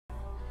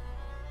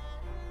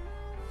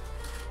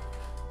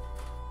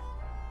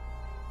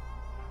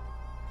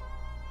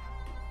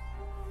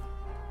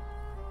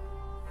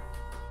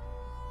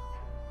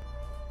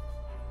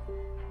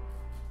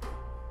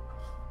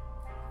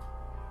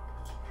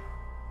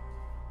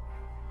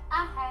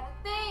I had a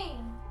thing.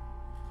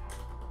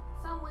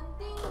 Someone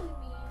dinged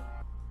me.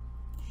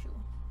 Sure.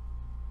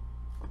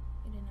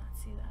 You did not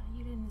see that.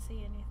 You didn't say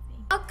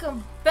anything.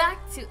 Welcome back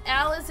to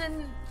Alice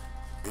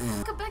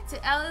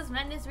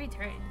Madness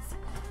Returns.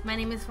 My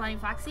name is Flying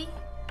Foxy.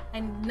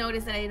 I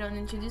noticed that I don't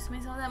introduce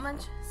myself that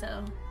much,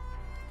 so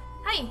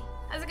hi,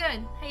 how's it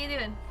going? How you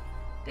doing?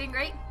 Doing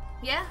great?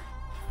 Yeah?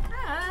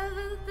 Ah,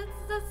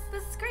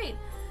 that's great.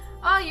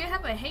 Oh, you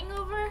have a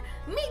hangover?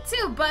 Me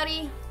too,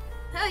 buddy.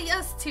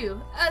 Us too.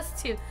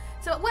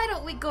 So why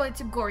don't we go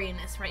into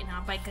goriness right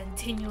now by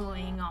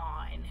continuing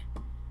on?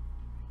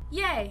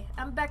 Yay,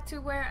 I'm back to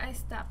where I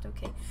stopped.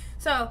 Okay,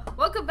 so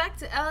welcome back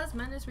to Alice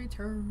Madness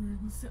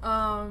Returns.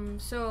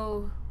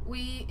 So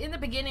we, in the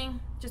beginning,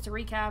 just to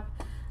recap,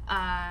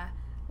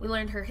 we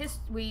learned her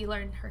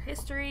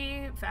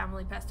history.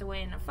 Family passed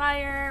away in a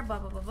fire. Blah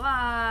blah blah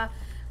blah.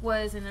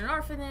 Was in an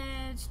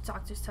orphanage.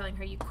 Doctors telling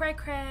her, you cray,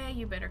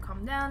 you better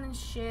calm down and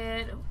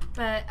shit.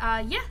 But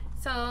yeah,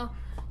 so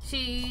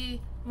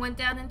she went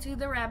down into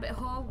the rabbit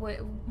hole.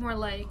 More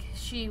like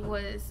she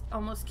was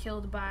almost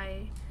killed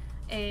by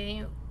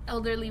a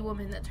elderly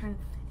woman that turned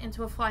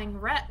into a flying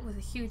rat with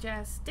a huge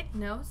ass stick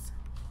nose.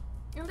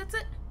 And that's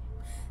it.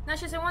 Now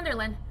she's in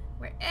Wonderland,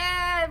 where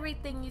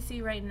everything you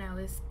see right now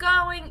is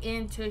going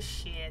into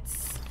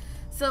shits.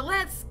 So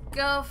let's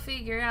go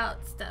figure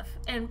out stuff.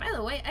 And by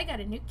the way, I got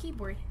a new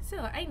keyboard, so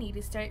I need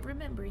to start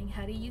remembering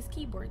how to use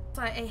keyboard.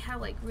 So I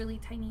have like really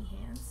tiny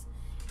hands,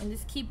 and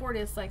this keyboard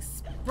is like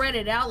spread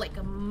it out like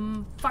a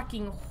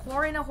fucking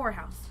whore in a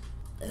whorehouse.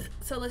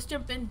 So let's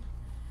jump in,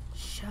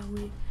 shall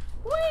we?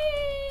 Whee!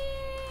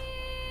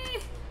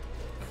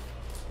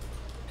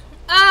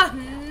 Oh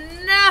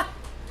no!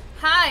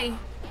 Hi.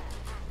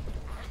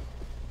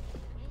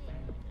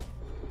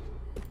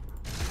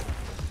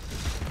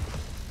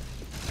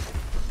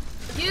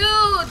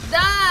 You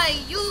die!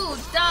 You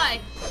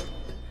die!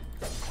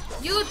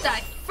 You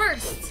die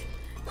first!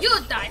 You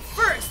die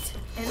first!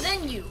 And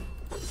then you!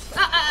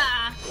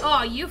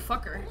 Oh, you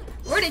fucker.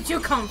 Where did you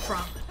come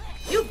from?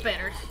 You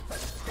better.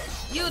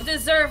 You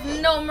deserve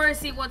no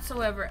mercy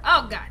whatsoever.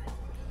 Oh god.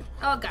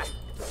 Oh god.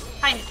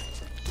 Hi.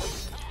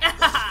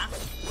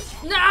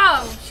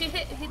 No!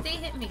 They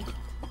hit me.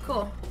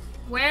 Cool.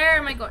 Where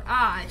am I going?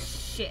 Ah,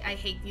 shit. I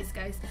hate these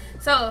guys.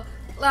 So,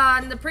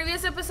 in the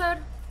previous episode,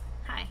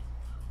 hi.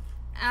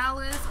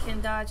 Alice can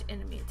dodge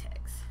enemy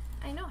attacks.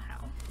 I know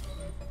how.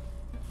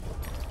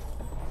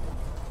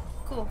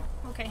 Cool.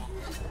 Okay.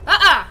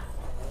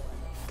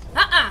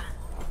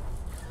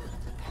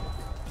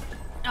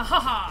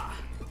 Ahaha.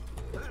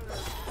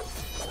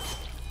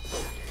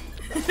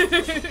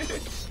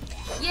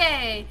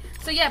 Yay.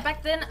 So yeah,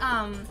 back then,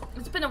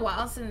 it's been a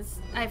while since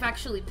I've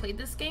actually played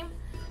this game,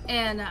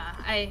 and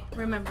I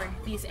remember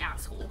these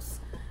assholes,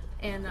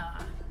 and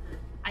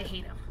I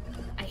hate them.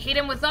 I hate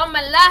them with all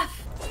my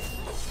life.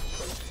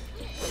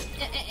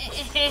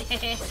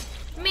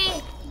 Me?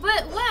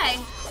 But why?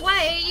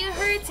 Why are you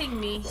hurting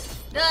me?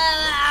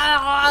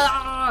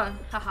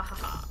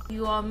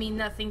 You all mean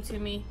nothing to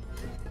me.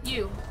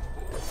 You.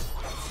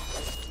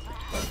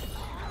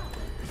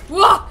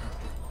 Whoa!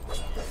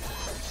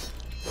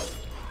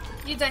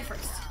 You die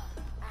first.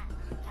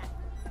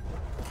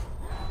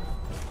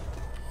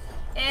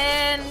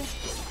 And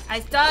I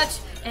dodge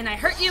and I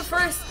hurt you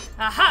first.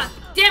 Aha!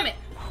 Damn it!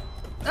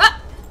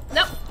 Ah!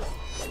 Nope.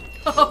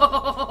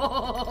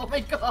 Oh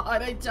my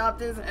god, I chopped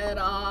his head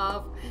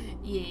off.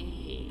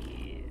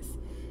 Yes.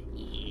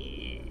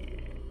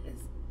 Yes.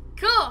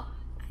 Cool.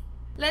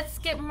 Let's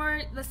get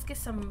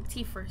some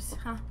tea first,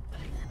 huh?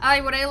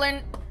 What I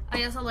learned,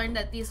 I also learned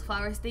that these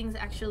flowers things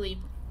actually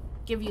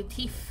give you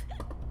teeth.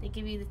 They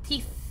give you the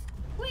teeth.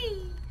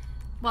 Whee!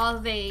 While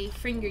they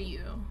finger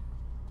you.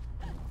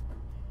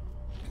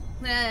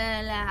 La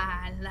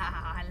la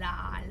la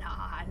la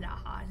la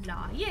la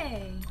la.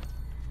 Yay.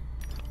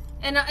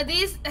 And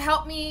these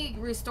help me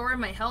restore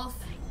my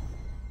health,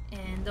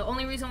 and the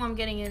only reason why I'm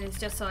getting it is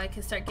just so I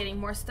can start getting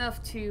more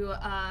stuff to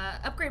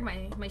upgrade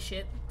my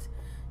shit,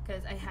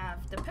 because I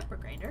have the pepper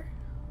grinder,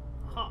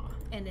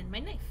 and then my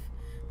knife,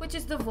 which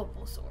is the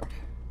Vopal sword.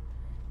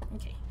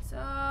 Okay, so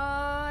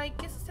I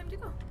guess it's time to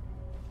go.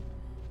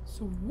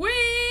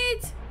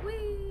 Sweet!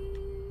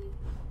 Whee!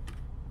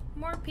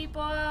 More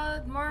people,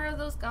 more of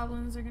those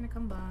goblins are gonna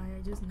come by,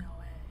 I just know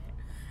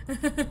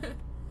it.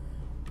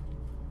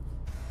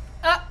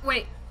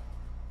 Wait.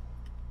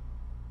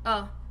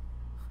 Oh.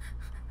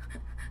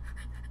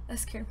 That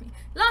scared me.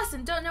 Lost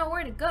and don't know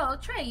where to go?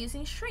 Try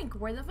using Shrink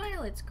where the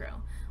violets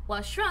grow.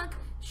 While Shrink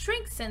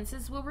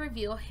senses will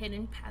reveal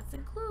hidden paths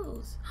and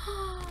clues.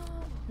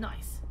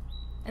 Nice.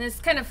 And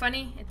it's kind of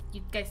funny if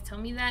you guys tell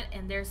me that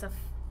and there's a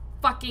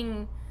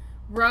fucking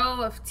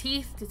row of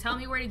teeth to tell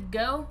me where to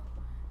go.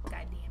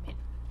 God damn it.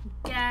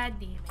 God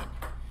damn it.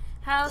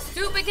 How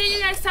stupid can you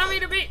guys tell me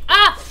to be?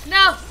 Ah!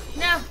 No!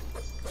 No!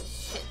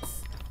 Shit.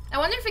 I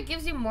wonder if it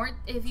gives you more,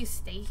 if you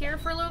stay here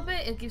for a little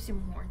bit, it gives you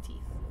more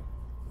teeth.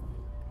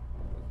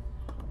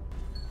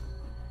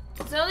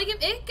 So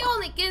it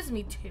only gives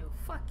me 2.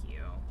 Fuck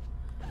you.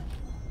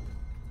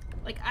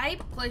 Like, I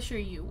pleasure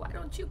you. Why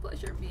don't you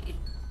pleasure me?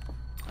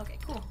 Okay,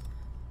 cool.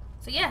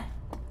 So yeah,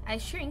 I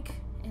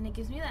shrink, and it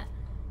gives me that.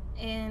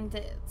 And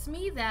it's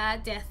me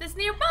that death is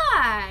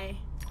nearby.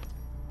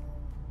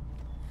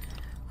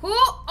 Who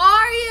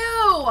are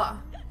you?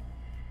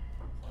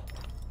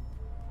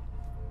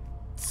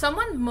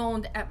 Someone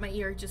moaned at my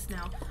ear just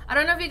now. I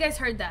don't know if you guys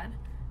heard that,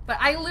 but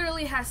I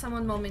literally had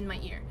someone moan in my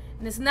ear.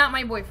 And it's not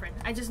my boyfriend.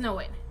 I just know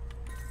it.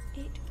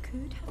 It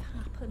could have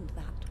happened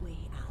that way,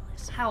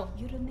 Alice. How?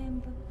 You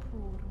remember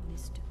poor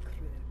Mr.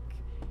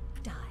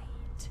 Crook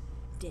died,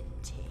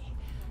 didn't he?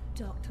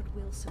 Dr.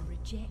 Wilson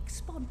rejects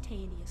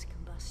spontaneous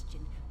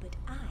combustion, but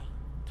I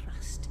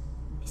trust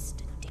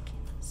Mr.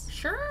 Dickens.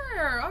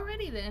 Sure,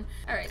 already then.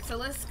 Alright, so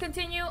let's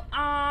continue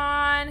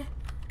on.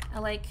 I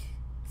like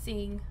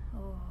seeing...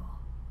 Oh.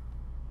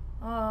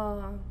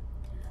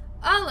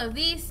 All of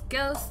these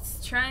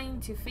ghosts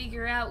trying to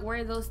figure out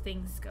where those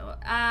things go.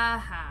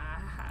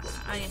 Aha.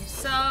 I am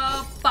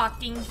so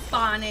fucking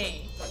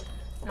funny.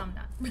 No, I'm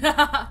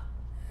not.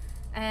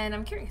 And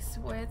I'm curious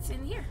what's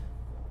in here.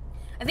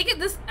 I think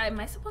am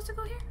I supposed to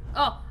go here?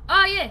 Oh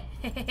yeah.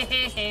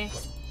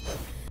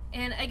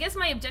 And I guess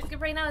my objective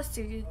right now is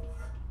to,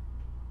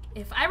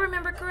 if I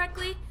remember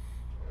correctly,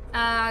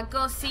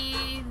 go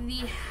see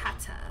the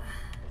Hatter.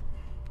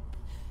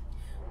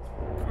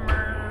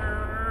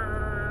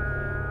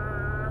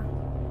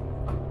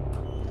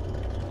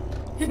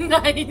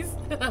 Nice.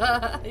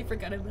 I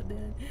forgot about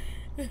that.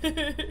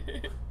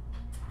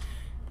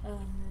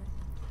 Well,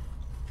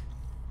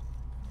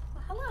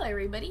 hello,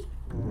 everybody.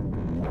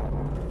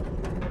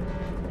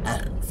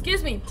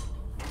 Excuse me.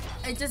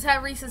 I just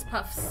had Reese's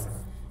Puffs,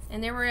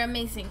 and they were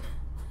amazing.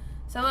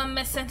 So I'm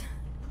missing.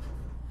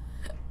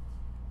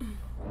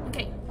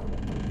 Okay.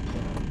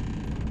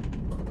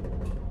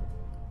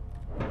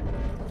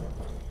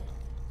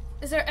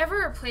 Is there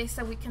ever a place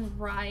that we can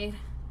ride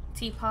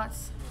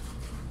teapots?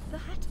 The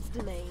Hatter's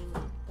domain,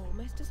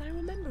 almost as I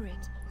remember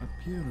it.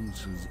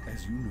 Appearances,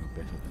 as you know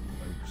better than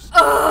most.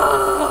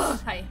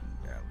 Hi.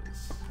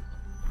 Alice,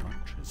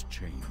 much has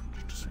changed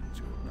since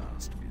your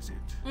last visit.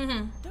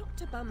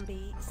 Dr.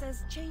 Bumby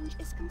says change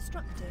is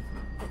constructive,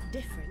 but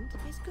different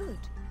is good.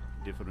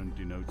 Different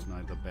denotes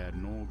neither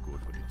bad nor good,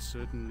 but it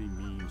certainly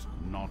means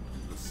not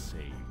the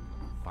same.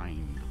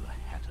 Find the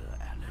Hatter,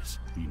 Alice.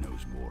 He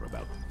knows more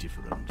about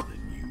different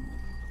than you.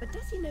 But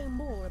does he know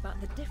more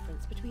about the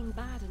difference between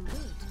bad and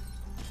good?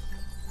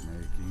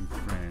 Making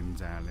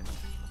friends, Alice.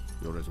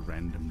 You're as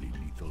randomly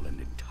lethal and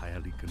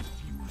entirely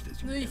confused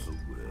as you ever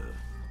were.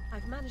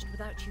 I've managed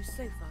without you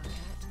so far,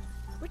 Cat.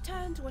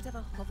 Return to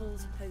whatever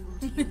hovels home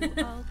to you.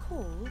 I'll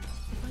call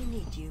if I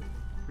need you.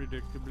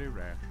 Predictably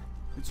rash.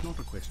 It's not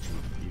a question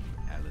of if,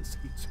 Alice,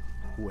 it's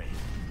when.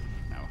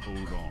 Now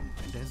hold on,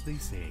 and as they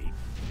say,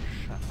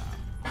 shut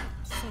up.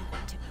 So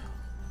typical.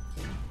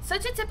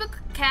 Such a typical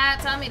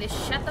cat telling me to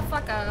shut the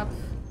fuck up.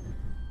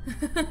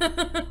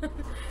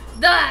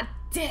 The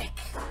dick.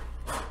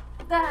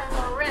 That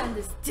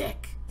horrendous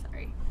dick.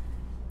 Sorry.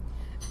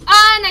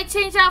 And I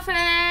changed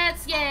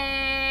outfits.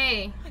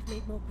 Yay. I've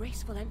made more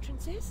graceful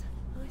entrances.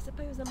 I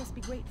suppose I must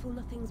be grateful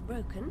nothing's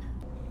broken.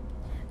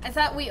 I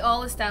thought we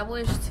all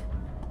established,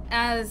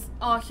 as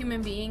all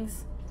human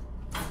beings,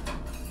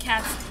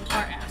 cats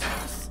are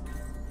assholes.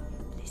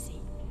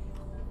 Lizzie,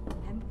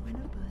 remember when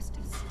a burst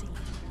of steam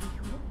and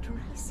your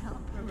dress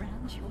up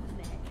around your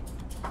neck?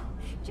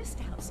 Just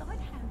outside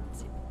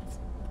Harrods it was.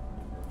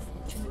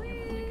 Fortunately,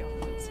 all the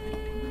government's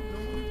helping the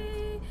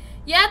Lord.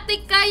 Yeah,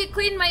 thank God you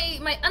cleaned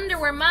my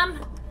underwear, Mom.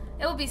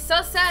 It would be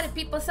so sad if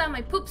people saw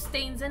my poop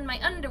stains in my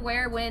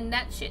underwear when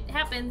that shit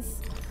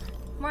happens.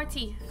 More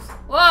teeth.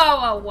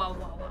 Whoa.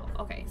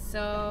 Okay,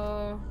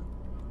 so...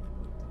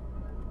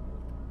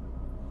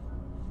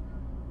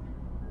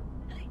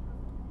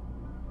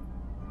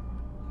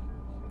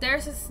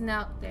 There's a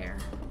snout there.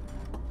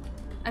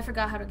 I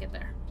forgot how to get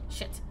there.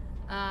 Shit.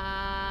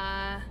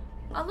 Oh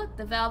look,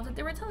 the valve that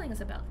they were telling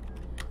us about.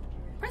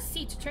 Press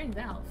C to turn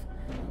valve.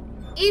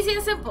 Easy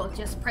and simple,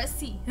 just press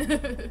C.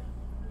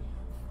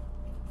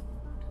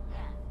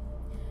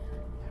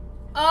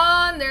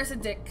 Oh, and there's a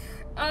dick.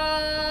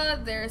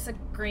 There's a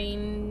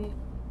green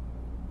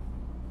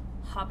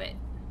hobbit.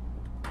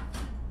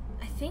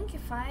 I think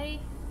if I...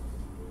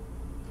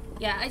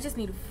 Yeah, I just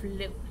need to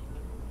float.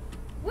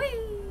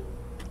 Whee!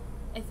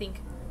 I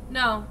think.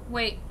 No,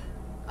 wait.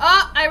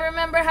 Oh, I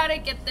remember how to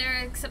get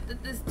there, except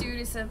that this dude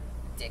is a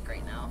dick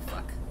right now.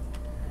 Fuck.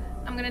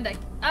 I'm gonna die.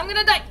 I'm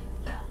gonna die!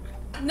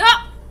 No!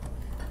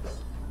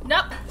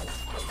 Nope.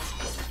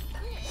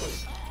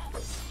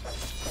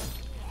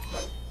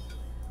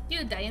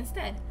 You die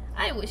instead.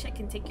 I wish I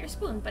can take your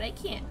spoon, but I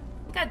can't.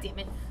 God damn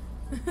it.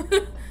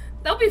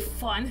 That'll be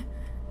fun.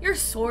 Your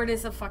sword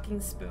is a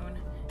fucking spoon.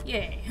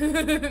 Yay.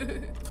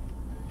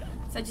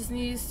 So I just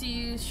need to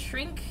use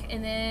shrink,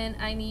 and then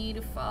I need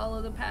to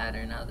follow the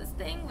pattern of this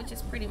thing, which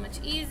is pretty much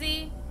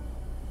easy.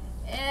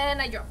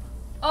 And I drop.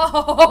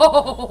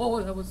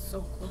 Oh, that was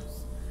so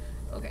close.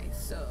 Okay,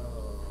 so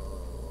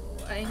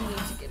I need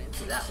to get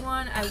into that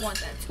one. I want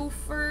that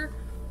twofer.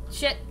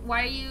 Shit,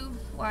 why are you?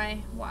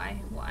 Why?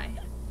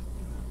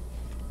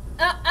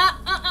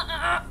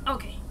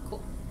 Okay,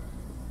 cool.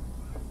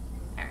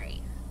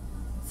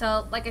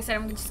 So, like I said,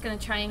 I'm just gonna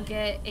try and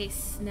get a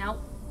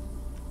snout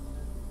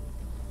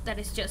that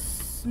is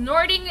just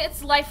snorting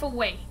its life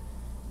away.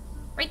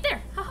 Right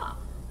there. Haha.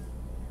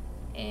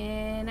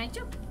 And I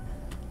jump.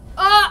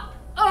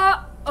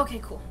 Okay,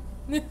 cool.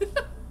 Yay!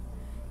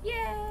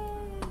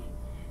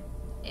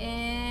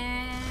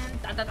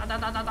 And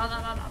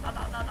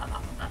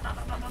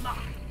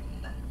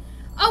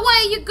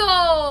away you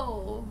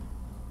go!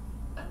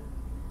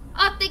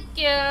 Oh, thank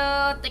you,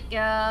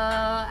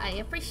 I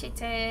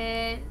appreciate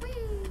it. Whee.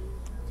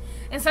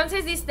 And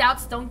sometimes these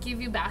snouts don't give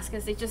you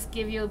baskets; they just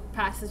give you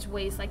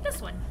passageways like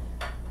this one.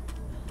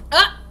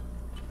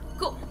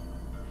 Cool.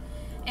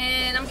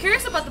 And I'm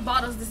curious about the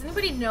bottles. Does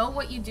anybody know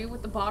what you do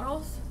with the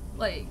bottles?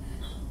 Like,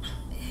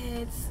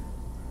 it's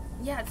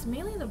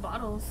mainly the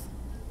bottles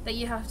that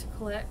you have to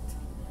collect,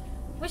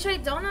 which I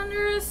don't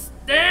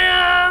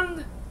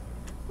understand.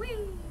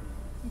 Whee!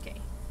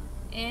 Okay,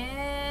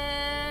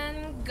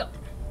 and go.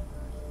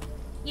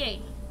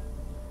 Yay.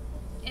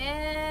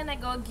 And I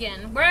go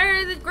again.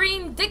 Where the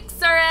green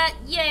dicks are at?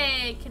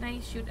 Yay! Can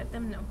I shoot at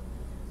them? No.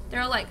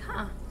 They're like,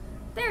 huh?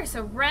 There's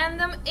a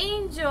random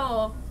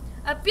angel.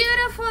 A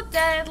beautiful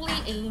deadly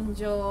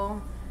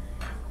angel.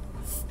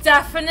 It's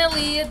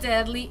definitely a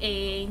deadly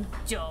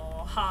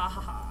angel. Ha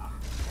ha ha.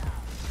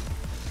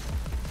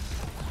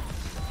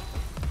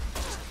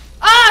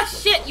 Ah,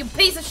 shit! You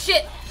piece of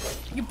shit!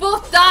 You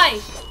both die!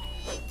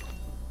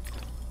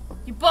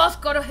 You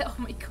both go to hell.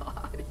 Oh my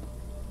god.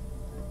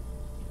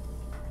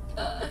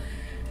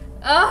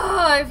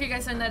 If you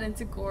guys are not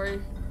into gore,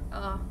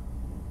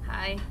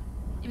 hi.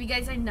 If you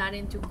guys are not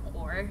into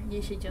gore,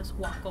 you should just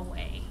walk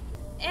away.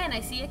 And I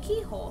see a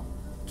keyhole.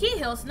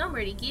 Keyhole's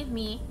number to give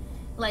me,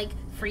 like,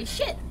 free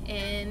shit.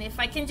 And if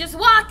I can just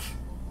walk,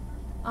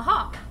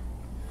 aha.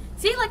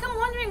 See, like, I'm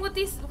wondering what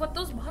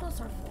those bottles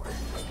are for.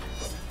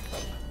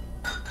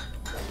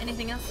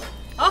 Anything else?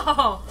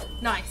 Oh,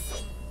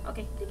 nice.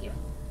 Okay, thank you.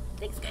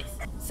 Thanks, guys.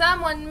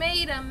 Someone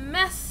made a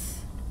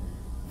mess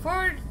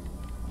for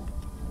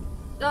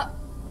oh,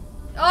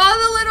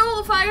 the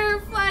little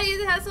firefly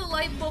has a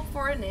light bulb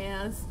for an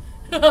ass.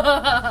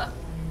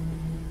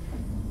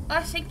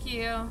 Oh, thank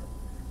you.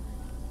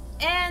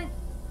 And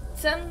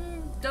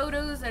some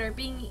dodos that are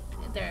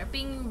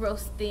being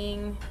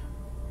roasting.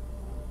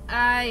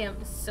 I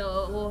am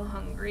so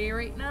hungry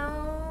right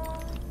now.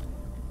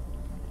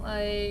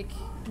 Like,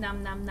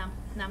 nom nom nom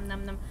nom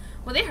nom nom.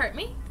 Will they hurt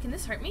me? Can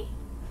this hurt me?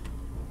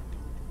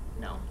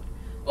 No.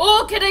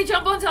 Oh, can I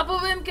jump on top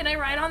of him? Can I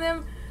ride on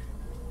him?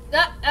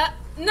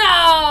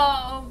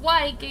 No!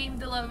 Why, game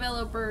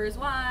developers?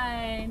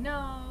 Why? No.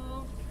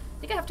 I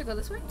think I have to go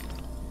this way?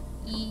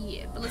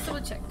 Yeah, but let's double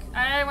check.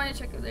 I want to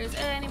check if there's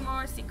any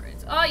more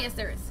secrets. Oh, yes,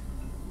 there is.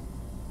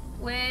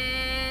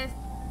 With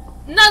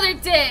another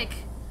dick!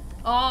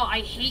 Oh,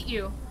 I hate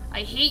you.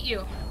 I hate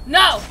you.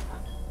 No!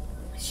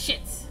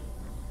 Shit.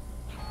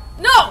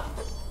 No!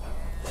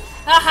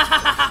 Ha ha ha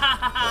ha ha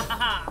ha ha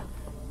ha!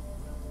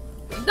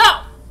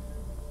 No!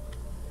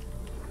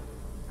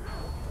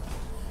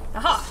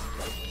 Aha!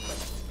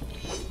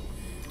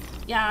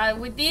 Yeah,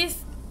 with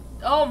these...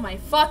 Oh my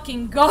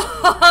fucking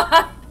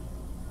god!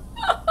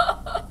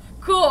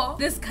 Cool.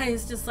 This guy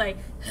is just like...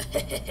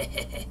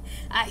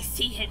 I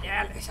see it,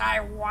 Alice.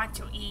 I want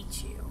to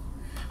eat you.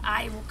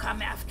 I will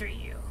come after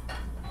you.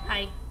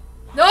 Hi.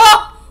 No!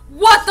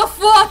 What the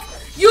fuck?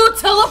 You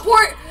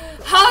teleport?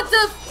 How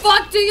the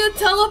fuck do you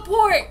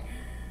teleport?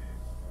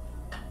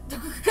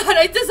 God,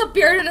 I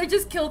disappeared and I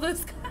just killed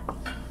this guy.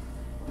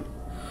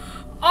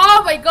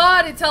 Oh my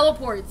god, it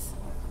teleports.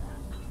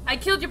 I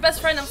killed your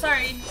best friend, I'm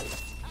sorry.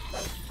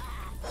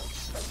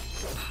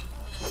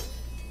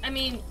 I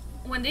mean,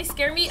 when they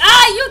scare me—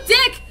 Ah, you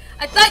dick!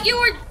 I thought you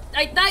were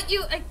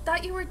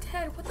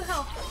dead. What the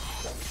hell?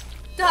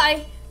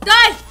 Die!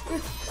 Die!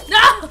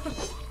 No!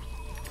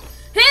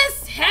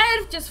 His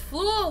head just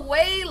flew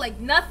away like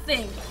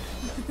nothing.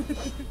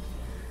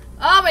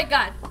 Oh my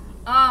god.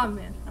 Oh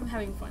man, I'm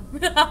having fun.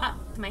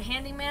 My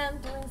handyman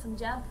doing some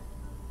job.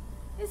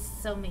 It's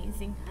so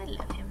amazing. I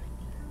love him.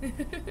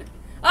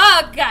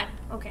 Oh god.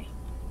 Okay.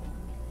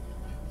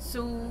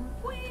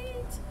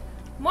 Sweet.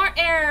 More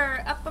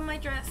air up on my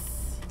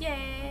dress.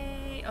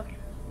 Yay. Okay.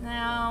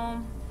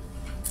 Now,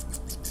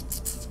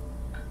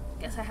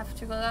 guess I have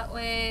to go that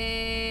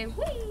way.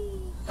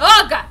 Whee.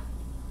 Oh god.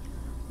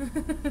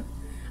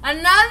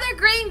 Another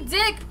green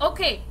dick.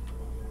 Okay.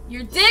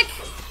 Your dick.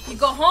 You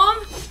go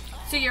home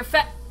to your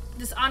fat.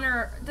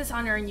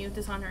 Dishonoring you.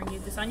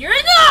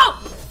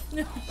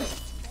 No!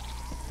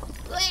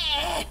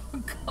 Oh,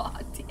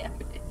 god damn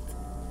it.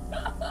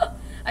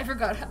 I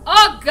forgot.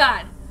 Oh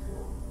god.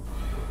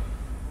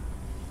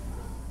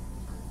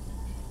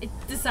 It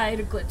decided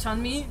to glitch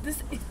on me.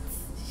 This is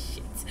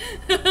shit.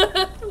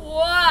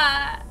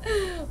 What?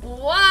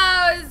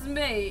 Wow, it's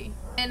me.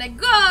 And I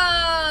go.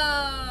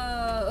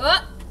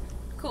 Oh,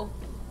 cool.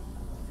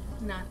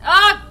 Not.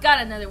 Oh, got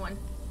another one.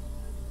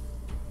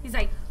 He's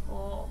like,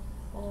 oh,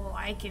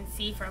 I can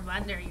see from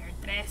under your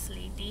dress,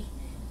 lady.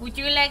 Would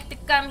you like to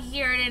come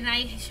here and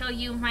I show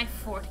you my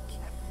fork?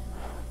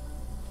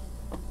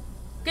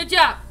 Good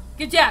job.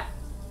 Good job.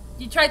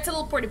 You tried to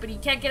teleport it, but you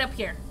can't get up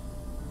here.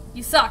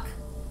 You suck.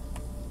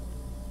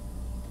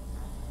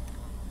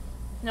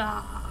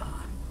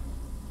 Ah.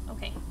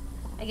 Okay.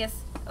 I guess.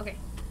 Okay.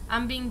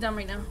 I'm being dumb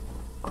right now.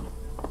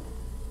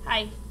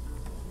 Hi.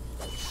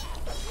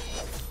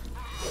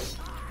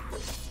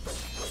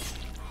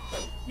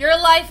 Your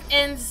life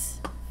ends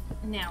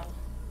now.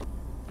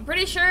 I'm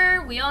pretty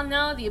sure we all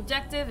know the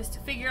objective is to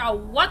figure out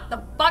what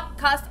the fuck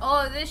caused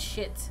all of this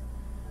shit.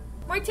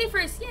 More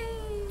teethers, yay!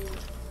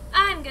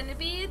 I'm gonna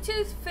be a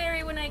tooth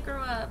fairy when I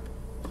grow up.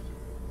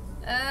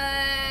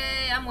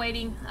 I'm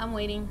waiting,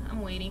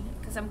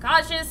 because I'm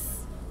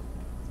cautious.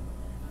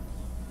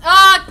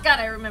 Oh god,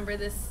 I remember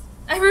this.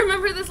 I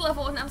remember this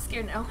level and I'm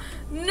scared now.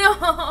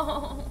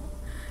 No!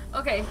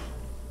 Okay.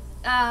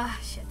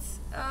 Shit.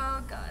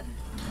 Oh god.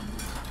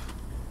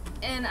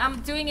 And I'm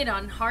doing it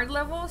on hard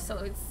level, so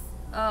it's...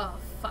 Oh,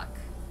 fuck.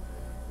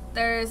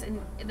 There's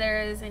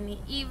an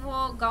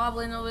evil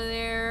goblin over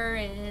there,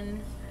 and...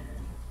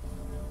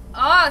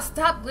 Oh,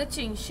 stop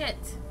glitching,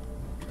 shit.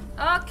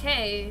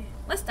 Okay,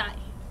 let's die.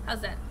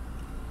 How's that?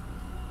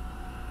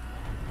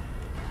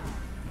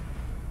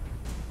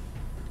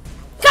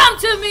 Come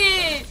to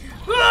me!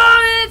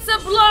 Oh, it's a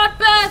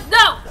bloodbath!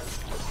 No!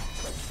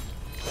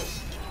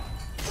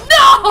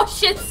 No!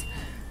 Shit!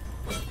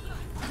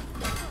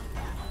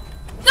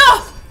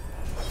 No!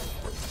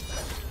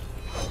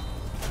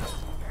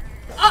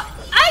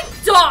 I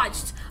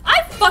dodged!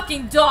 I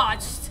fucking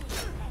dodged!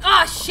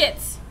 Ah, shit!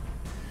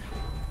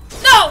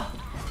 No!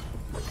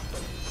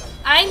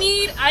 I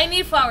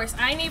need flowers.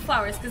 I need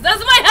flowers, because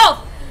that's my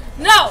health!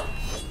 No!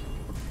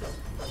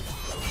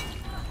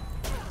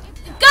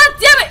 God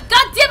damn it!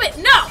 God damn it!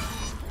 No!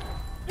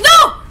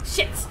 No!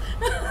 Shit!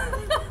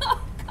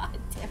 God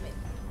damn it.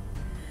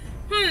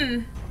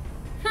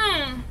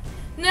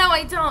 No,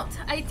 I don't.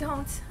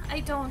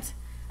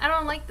 I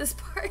don't like this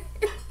part.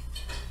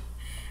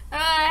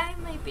 I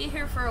might be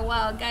here for a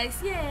while,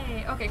 guys.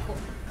 Yay! Okay, cool.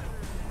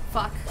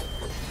 Fuck.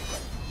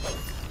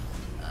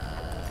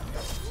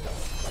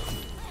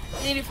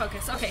 I need to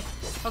focus. Okay.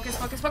 Focus.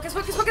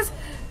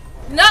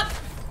 Nope!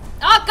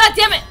 Oh, god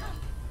damn it!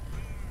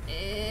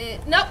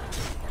 Nope.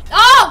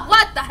 Oh,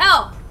 what the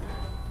hell?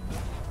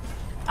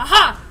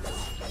 Aha!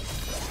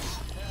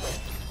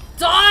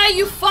 Die,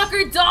 you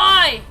fucker,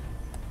 die!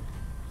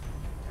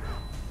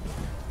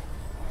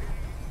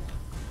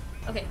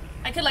 Okay,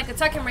 I could like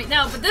attack him right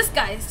now, but this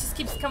guy just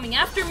keeps coming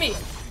after me.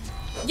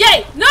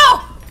 Yay!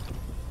 No!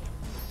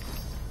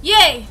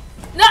 Yay!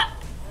 No!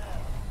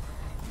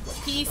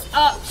 Piece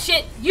of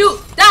shit! You!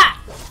 Die!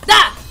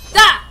 Die!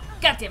 Die!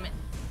 God damn it!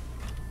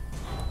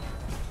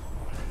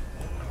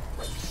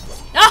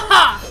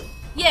 Aha!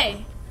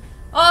 Yay!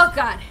 Oh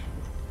god!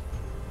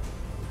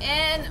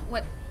 And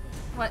what?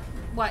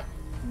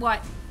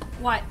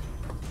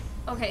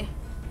 Okay.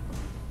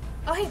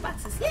 Oh hey,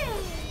 boxes! Yay!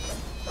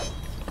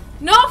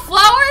 No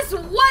flowers?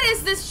 What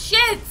is this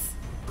shit?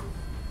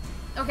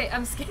 Okay,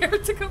 I'm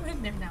scared to go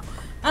in there now.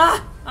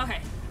 Ah! Okay.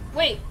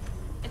 Wait.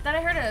 I thought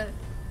I heard a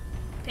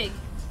pig.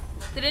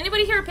 Did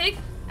anybody hear a pig?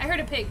 I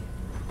heard a pig.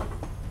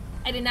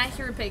 I did not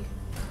hear a pig.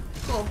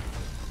 Cool.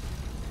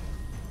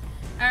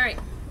 Alright,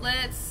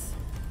 let's...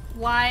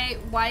 Why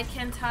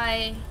can't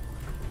I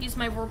use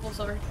my Vorpal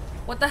Sword?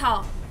 What the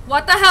hell?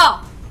 What the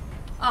hell?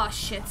 Oh,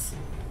 shit.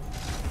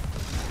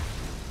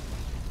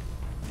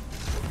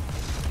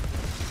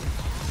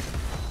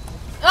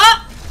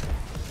 Ah!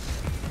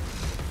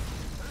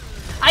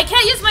 I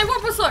can't use my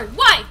Vorpal Sword!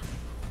 Why?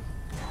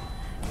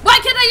 Why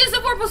can't I use the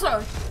Vorpal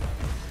Sword?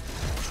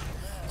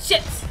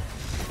 Shit.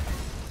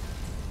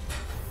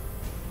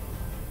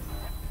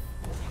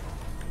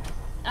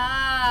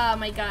 Ah,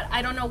 my god.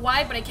 I don't know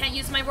why, but I can't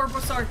use my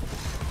Vorpal Sword.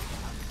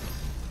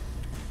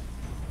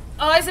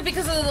 Oh, is it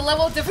because of the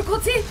level of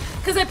difficulty?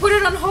 Because I put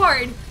it on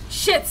hard.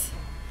 Shit.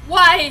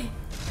 Why?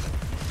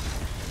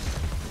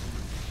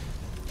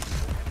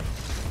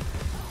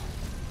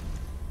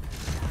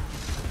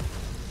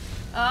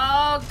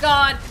 Oh,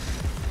 God.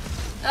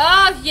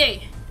 Oh,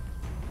 yay.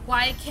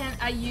 Why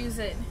can't I use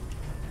it?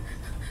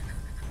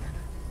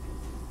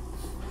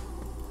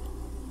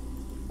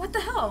 What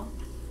the hell?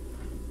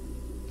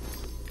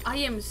 I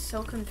am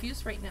so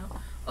confused right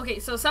now. Okay,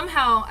 so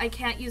somehow I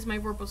can't use my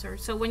Vorpal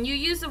Sword. So when you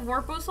use the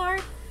Vorpal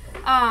Sword,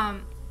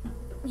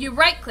 you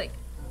right click.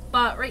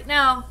 But right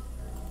now,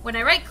 when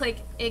I right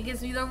click, it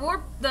gives me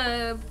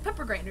the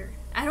pepper grinder.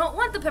 I don't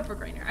want the pepper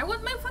grinder. I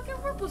want my fucking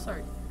Vorpal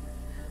Sword.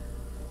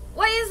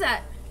 Why is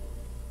that?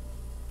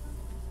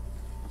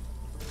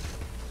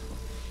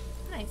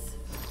 Nice.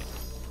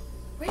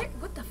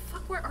 What the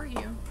fuck, where are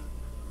you?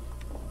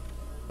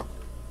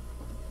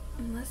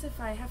 Unless if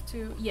I have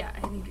to, yeah,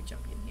 I need to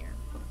jump in here.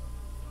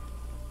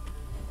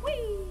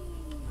 Whee!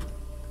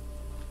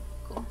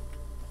 Cool.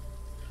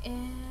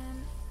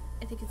 And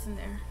I think it's in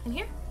there. In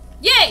here?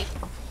 Yay!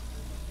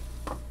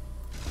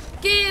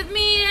 Give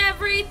me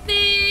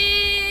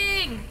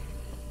everything!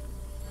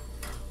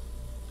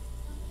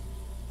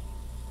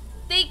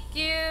 Thank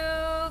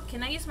you!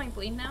 Can I use my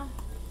blade now?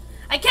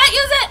 I can't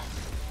use it!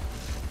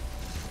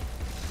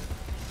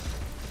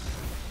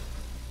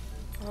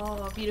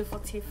 Oh, beautiful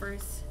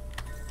Tiffers.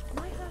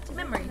 My heart is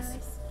Memories. open,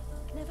 Alice.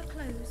 Never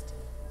closed.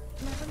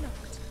 Never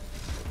locked.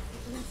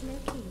 There's no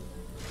key.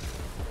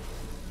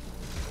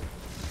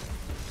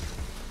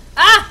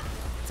 Ah!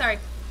 Sorry.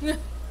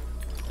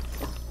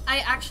 I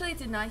actually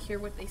did not hear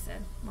what they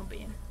said.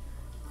 Mobile.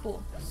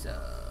 Cool. So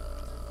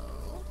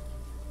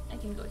I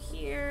can go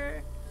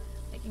here.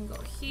 I can go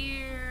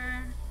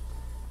here.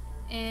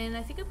 And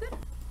I think I'm good.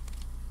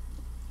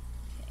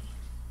 Okay.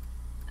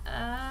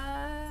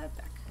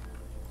 Back.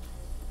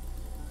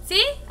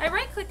 See? I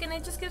right click and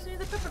it just gives me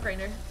the pepper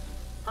grinder.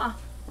 Huh.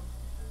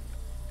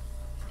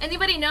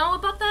 Anybody know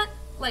about that?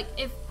 Like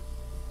if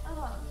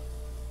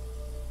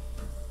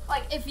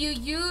you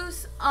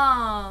use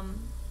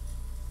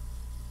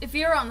if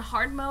you're on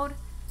hard mode,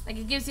 like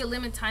it gives you a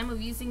limit time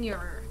of using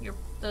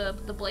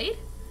the blade.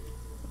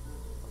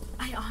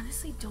 I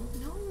honestly don't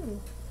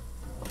know.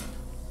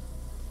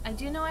 I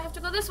do know I have to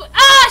go this way.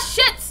 Ah,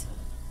 shit!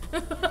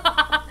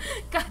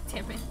 God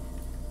damn it.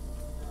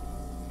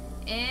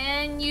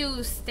 And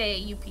you stay,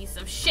 you piece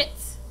of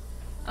shit.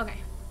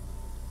 Okay.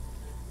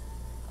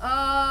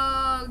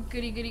 Oh,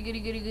 goody, goody, goody,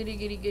 goody, goody,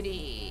 goody,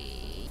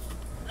 goody.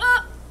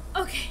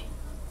 Okay.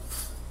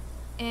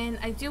 And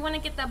I do want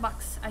to get that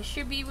box. I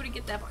should be able to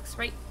get that box,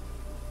 right?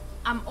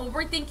 I'm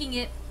overthinking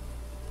it.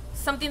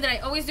 Something that I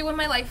always do in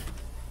my life.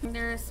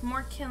 There's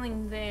more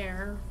killing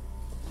there.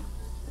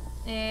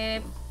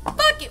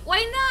 Fuck it,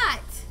 why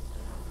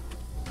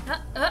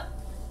not?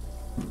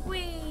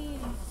 Wee.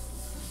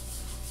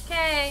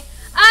 Okay,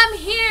 I'm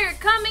here.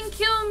 Come and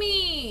kill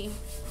me.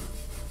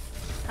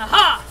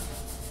 Haha.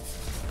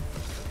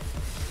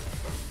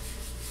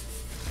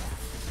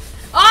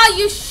 Oh,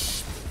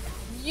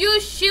 you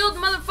shield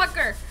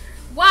motherfucker.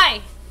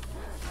 Why?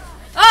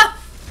 Ah!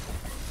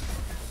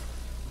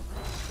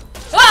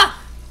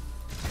 Ah!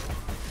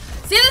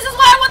 See, this is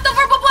why I want the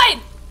purple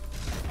blade.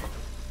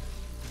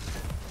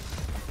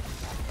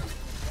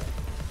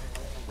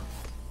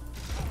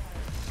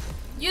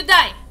 You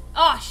die.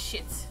 Oh,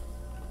 shit.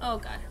 Oh,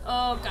 God.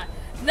 Oh, God.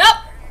 Nope.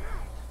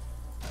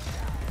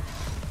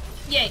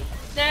 Yay.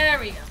 There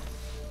we go.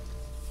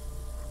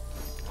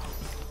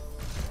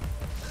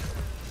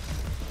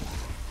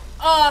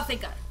 Oh,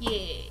 thank God.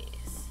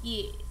 Yes.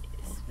 Yes.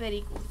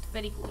 Very good.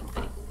 Very good.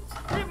 Very good.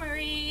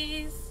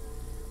 Memories.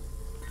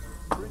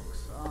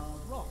 Bricks are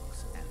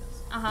rocks,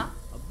 Alice. Uh-huh.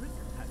 A brick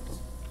house,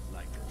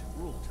 like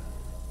Gibraltar,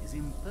 is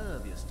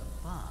impervious to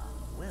fire,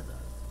 weather,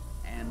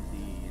 and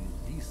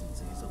the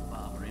indecencies of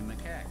barbary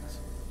macaques,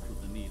 should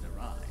the need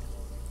arise.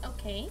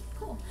 Okay,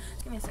 cool.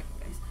 Give me a second,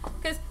 guys.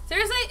 Because,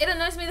 seriously, it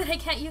annoys me that I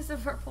can't use the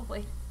purple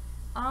blade.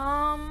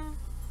 Nah,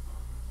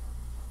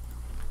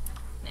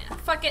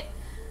 fuck it.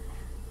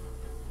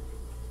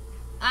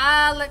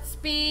 Let's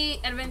be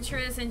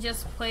adventurous and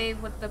just play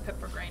with the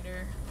pepper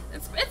grinder.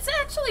 It's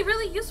actually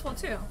really useful,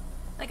 too.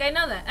 Like, I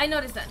know that. I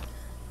noticed that.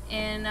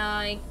 And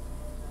I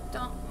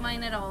don't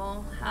mind at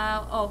all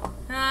how... Oh.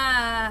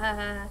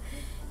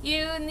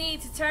 You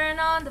need to turn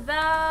on the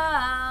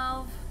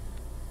valve.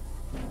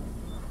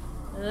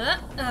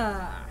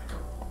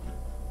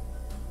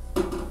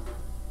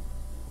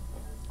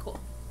 Cool.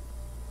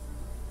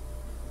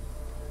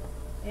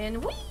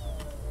 And whee!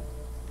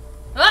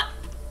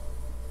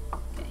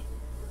 Okay.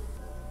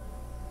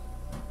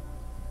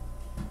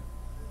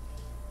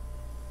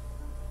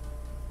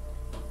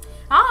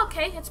 Oh,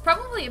 okay. It's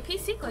probably a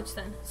PC glitch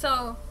then.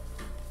 So,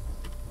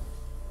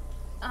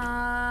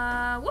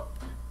 whoop.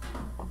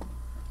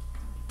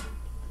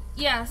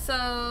 Yeah,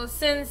 so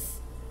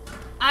since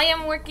I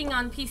am working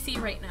on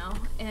PC right now,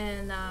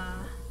 and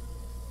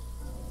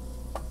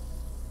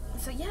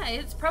so yeah,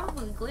 it's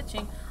probably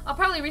glitching. I'll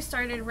probably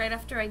restart it right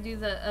after I do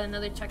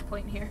another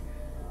checkpoint here.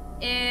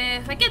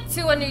 If I get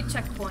to a new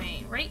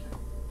checkpoint, right?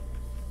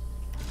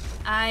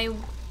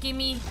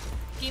 Gimme.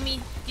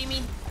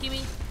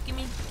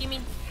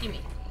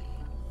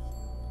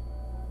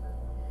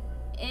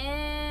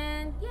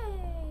 And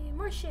yay,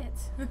 more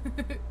shit.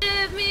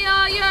 Give me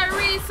all your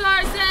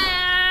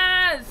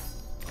resources!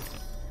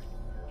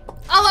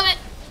 All of it!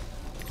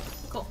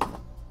 Cool.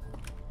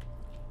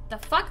 The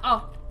fuck?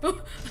 Oh.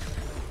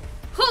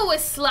 Who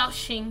is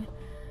slouching?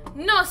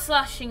 No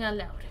slouching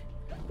allowed.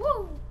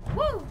 Woo!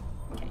 Woo!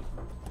 Okay.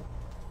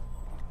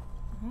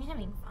 I'm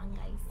having fun,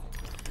 guys.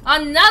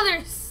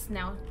 Another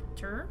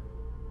snouter.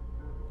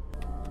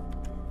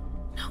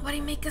 Nobody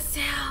make a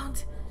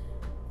sound.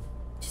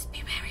 Just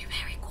be very,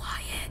 very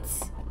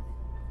quiet.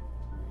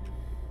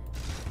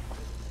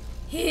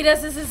 He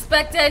doesn't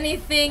suspect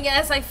anything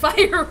as I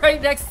fire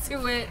right next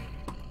to it.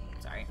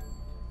 Sorry.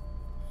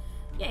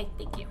 Yay,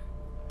 thank you.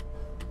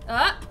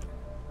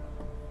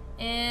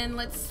 And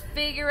let's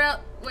figure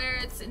out where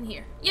it's in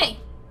here. Yay!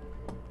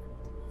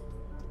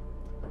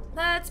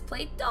 Let's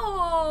play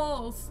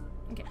dolls!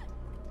 Okay.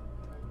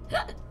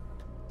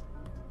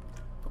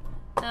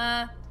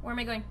 Where am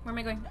I going? Where am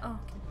I going? Oh,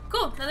 okay.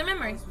 Cool, another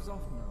memory. Alice was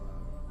often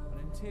alone, an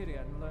interior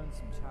and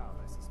lonesome child,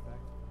 I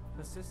suspect.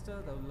 Her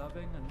sister, though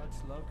loving and much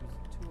loved, was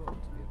too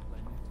old to be a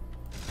playmate.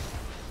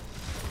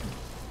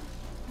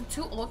 I'm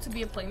too old to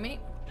be a playmate?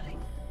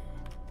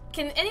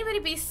 Can anybody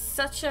be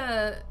such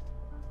a...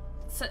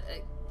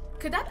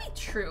 could that be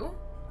true?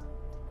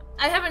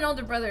 I have an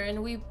older brother,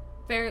 and we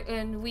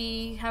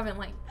haven't,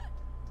 like,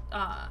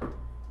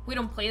 we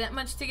don't play that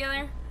much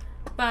together.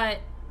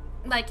 But,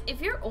 like,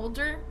 if you're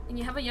older and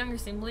you have a younger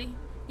sibling,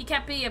 you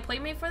can't be a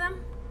playmate for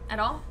them at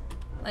all?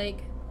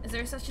 Like, is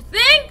there such a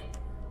thing?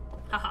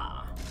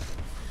 Haha.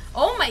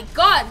 Oh my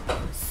god!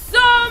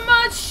 So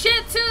much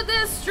shit to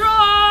destroy!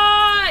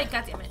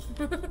 God damn it.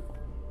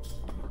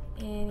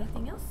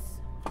 Anything else?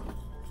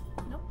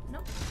 Nope,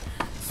 nope.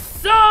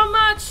 So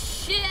much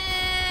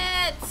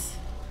shit!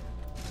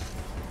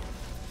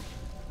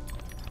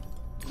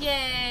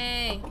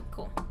 Yay!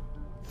 Cool.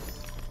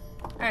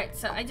 Alright,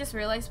 so I just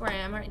realized where I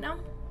am right now.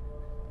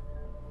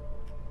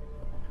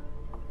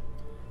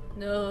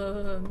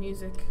 No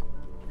music.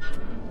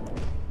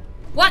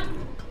 What?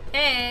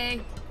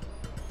 Hey!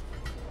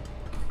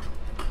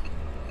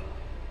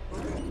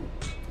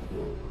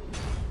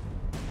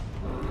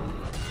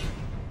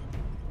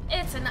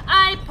 It's an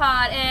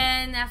iPod,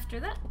 and after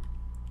that,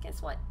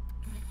 guess what?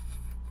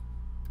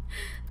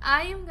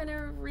 I am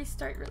gonna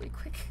restart really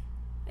quick,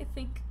 I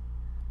think.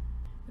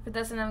 If it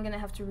doesn't, I'm gonna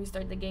have to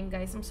restart the game,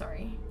 guys. I'm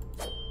sorry.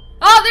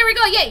 Oh, there we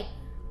go! Yay!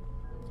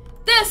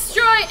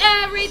 Destroy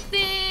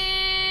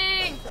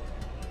everything!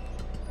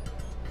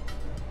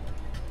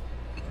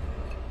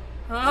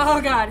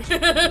 Oh god,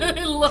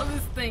 I love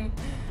this thing.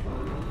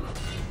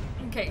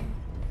 Okay,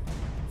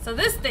 so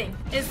this thing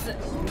is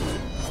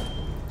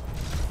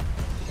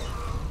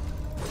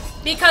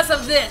because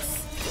of this.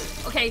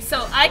 Okay,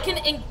 so I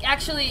can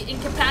actually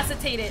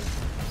incapacitate it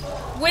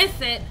with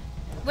the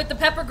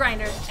pepper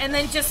grinder, and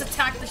then just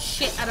attack the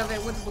shit out of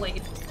it with a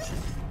blade.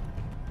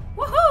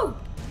 Woohoo!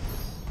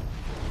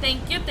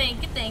 Thank you,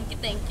 thank you, thank you,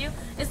 thank you.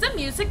 Is the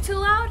music too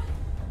loud?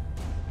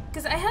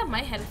 Because I have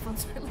my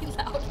headphones really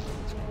loud.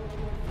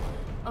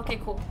 Okay,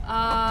 cool.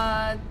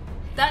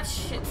 That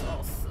shit's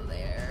also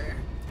there.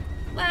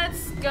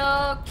 Let's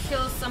go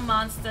kill some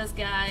monsters,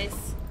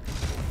 guys.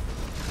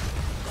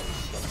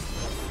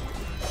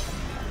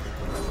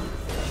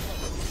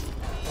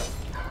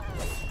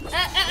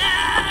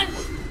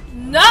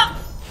 No!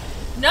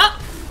 No!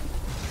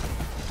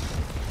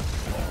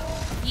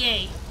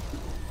 Yay.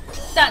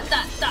 Da.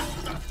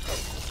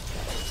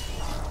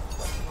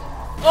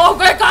 Oh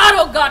my god,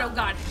 oh god, oh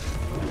god.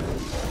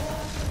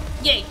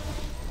 Yay.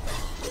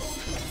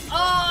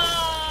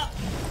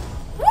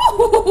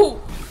 Woo!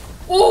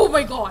 Oh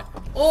my god.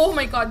 Oh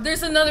my god.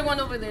 There's another one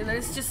over there that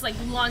is just like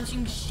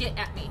launching shit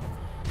at me.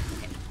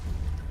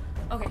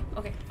 Okay.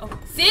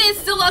 See,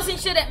 it's still launching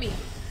shit at me.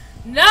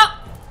 No!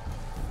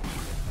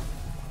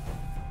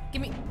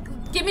 Give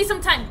me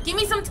some time. Give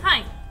me some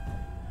time.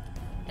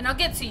 And I'll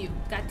get to you.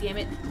 God damn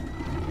it.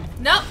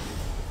 No!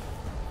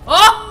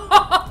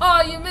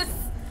 Oh! You missed.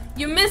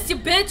 You missed, you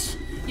bitch.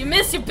 You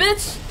missed, you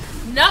bitch.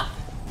 No!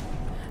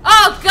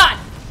 Oh god!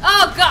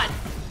 Oh god!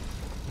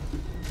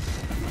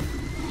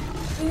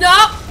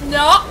 No!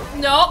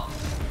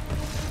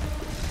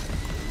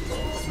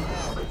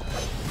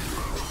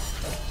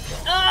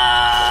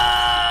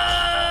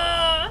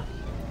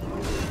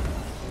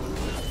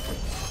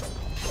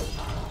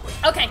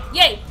 Okay,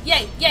 yay!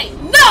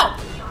 No!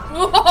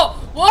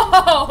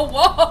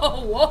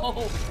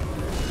 Whoa!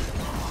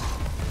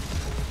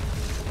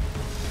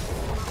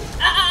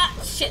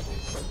 Shit.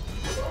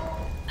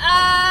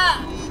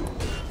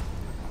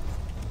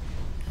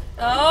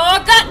 Oh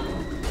god!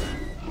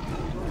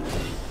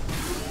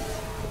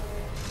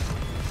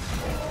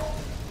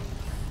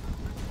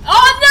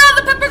 Oh no,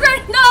 the pepper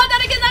grinder! No,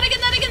 not again!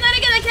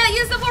 I can't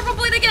use the purple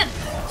blade again!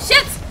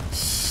 Shit!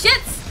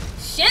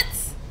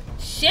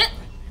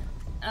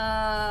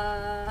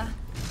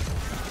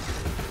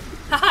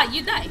 Haha,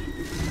 you die.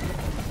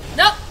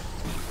 Nope.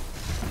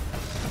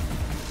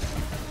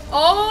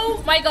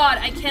 Oh my god,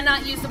 I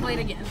cannot use the blade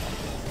again.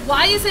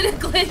 Why is it a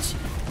glitch?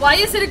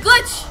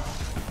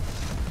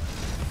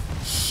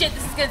 Shit,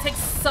 this is gonna take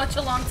such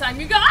a long time,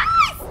 you guys!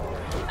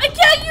 I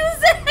can't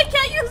use it! I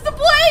can't use the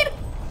blade!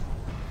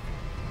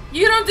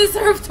 You don't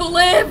deserve to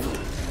live!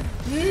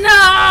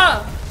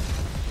 No!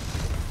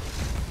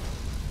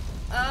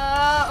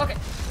 Okay.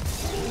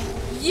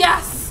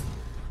 Yes!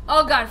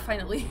 Oh god,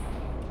 finally.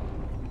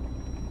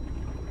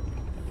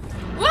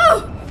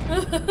 Woo!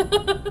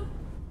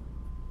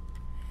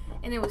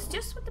 And it was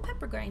just with the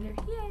pepper grinder.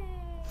 Yay!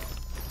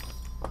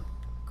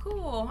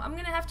 Cool. I'm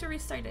gonna have to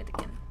restart it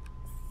again.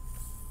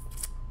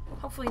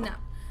 Hopefully not.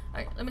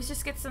 Alright, let me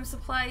just get some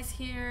supplies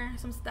here,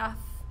 some stuff.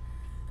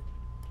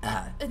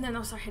 And then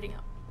I'll start heading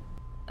out.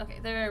 Okay,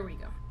 there we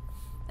go.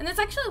 And it's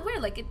actually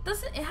weird, like it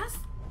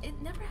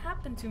never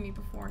happened to me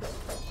before.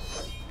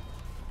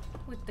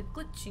 With the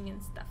glitching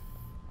and stuff.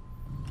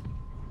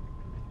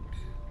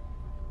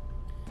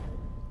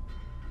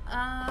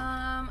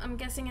 I'm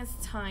guessing it's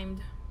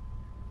timed.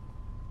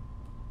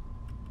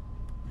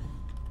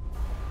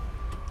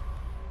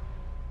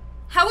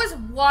 How is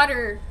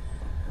water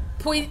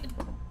poison?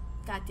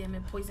 God damn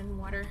it, poison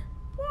water.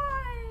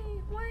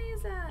 Why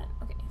is that?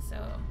 Okay,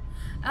 so...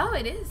 Oh,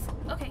 it is.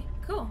 Okay,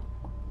 cool.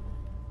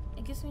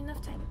 It gives me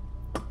enough time.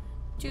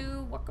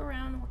 to walk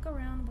around, walk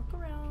around, walk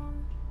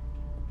around.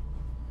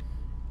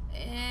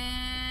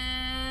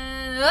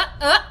 And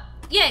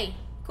yay!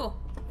 Cool.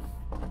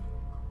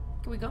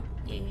 Can we go?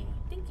 Yay!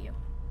 Thank you.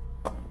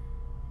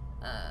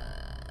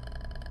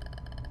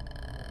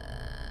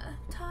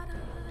 Ta-da!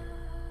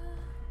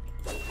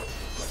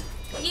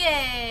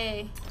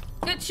 Yay!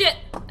 Good shit.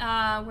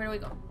 Where do we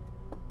go?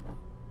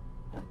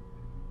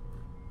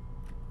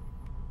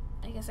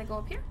 I guess I go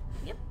up here.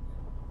 Yep.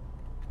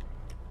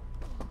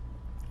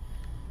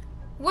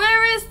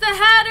 Where is the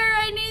Hatter?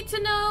 I need to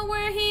know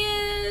where he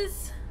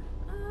is.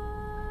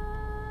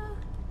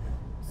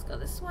 Let's go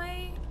this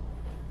way.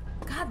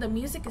 God, the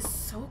music is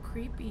so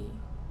creepy.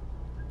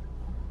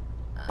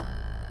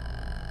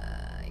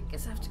 I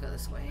guess I have to go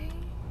this way.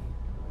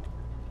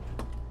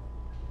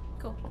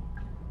 Cool.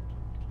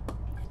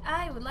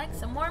 I would like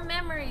some more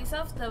memories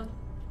of the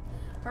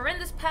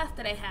horrendous path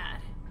that I had.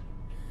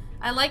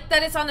 I like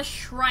that it's on a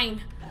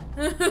shrine.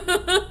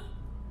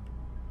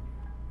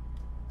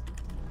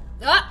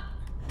 Ah!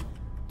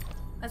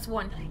 That's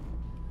 1.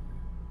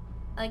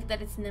 I like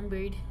that it's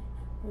numbered.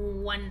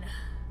 1.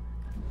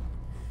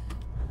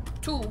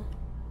 2.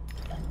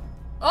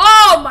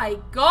 Oh my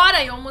god,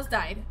 I almost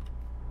died.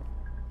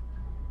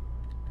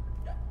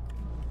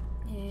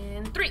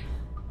 And 3.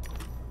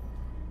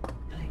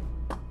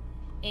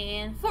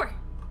 And 4.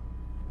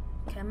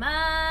 Come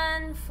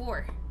on,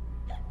 4.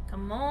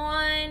 Come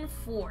on,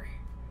 4.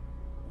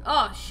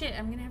 Oh shit,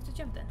 I'm gonna have to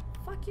jump then.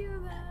 Fuck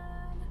you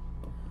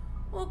then.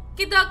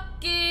 Okie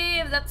dokie,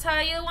 if that's how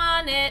you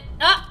want it.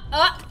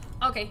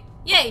 Okay.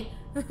 Yay.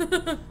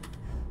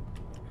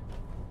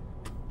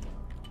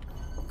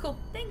 Cool,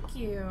 thank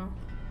you.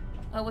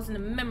 Oh, it wasn't a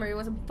memory, it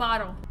was a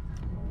bottle.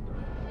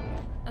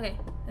 Okay,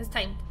 it's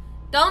time.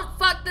 Don't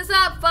fuck this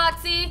up,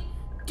 Foxy.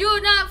 Do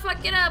not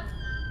fuck it up.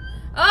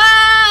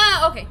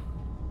 Ah, okay.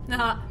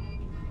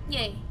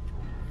 Yay.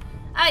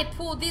 I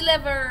pull the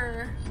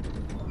lever.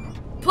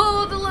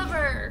 Pull the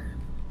lever.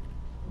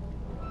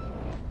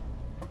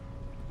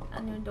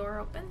 A new door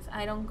opens.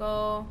 I don't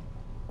go.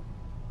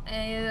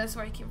 That's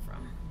where I came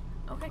from.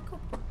 Okay,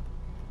 cool.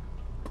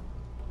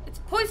 It's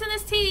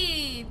poisonous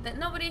tea that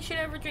nobody should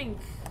ever drink.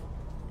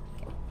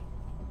 Okay.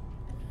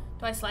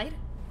 Do I slide?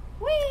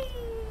 Whee!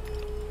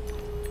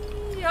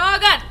 Oh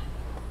god!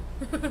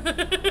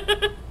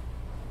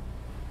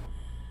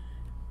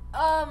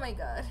 Oh my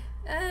god.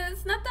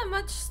 It's not that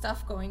much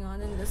stuff going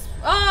on in this.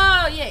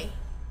 Oh, yay.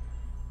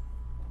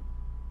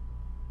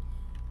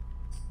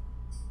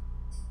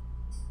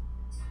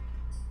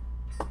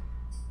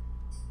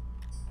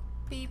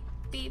 Beep,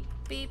 beep,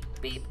 beep,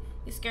 beep.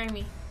 You're scaring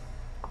me.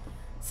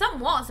 Some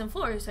walls and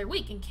floors are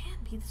weak and can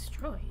be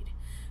destroyed.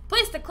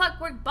 Place the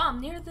clockwork bomb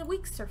near the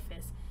weak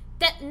surface.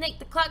 Detonate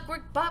the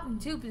clockwork bomb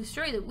to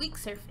destroy the weak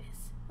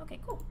surface. Okay,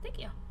 cool. Thank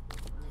you.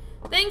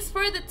 Thanks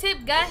for the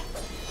tip, guy.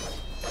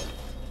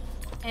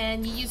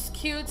 And you use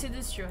Q to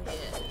destroy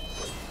it.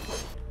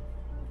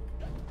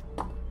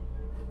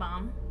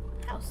 Bomb.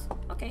 House.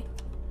 Okay.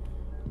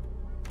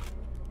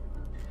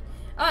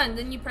 Oh, and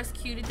then you press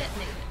Q to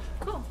detonate it.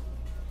 Cool.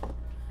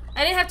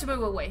 I didn't have to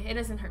move away. It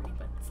doesn't hurt me,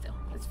 but still.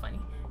 It's funny.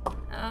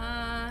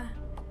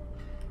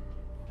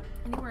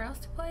 Anywhere else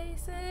to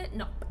place it?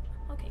 Nope.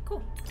 Okay,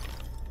 cool.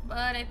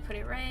 But I put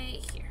it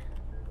right here.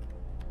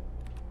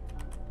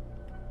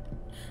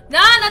 No,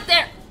 not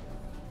there!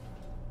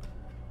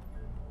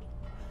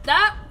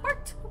 That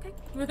worked. Okay.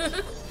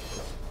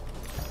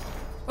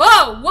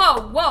 Whoa,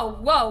 whoa, whoa,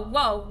 whoa,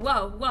 whoa,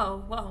 whoa,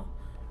 whoa, whoa.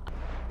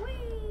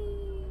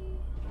 Whee!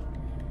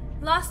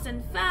 Lost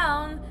and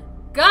found.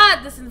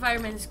 God, this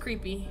environment is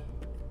creepy.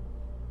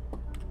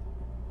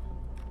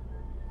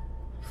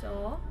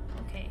 So,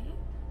 okay.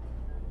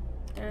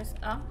 There's,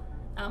 How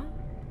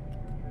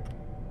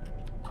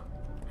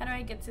do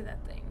I get to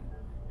that thing?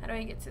 How do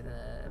I get to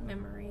the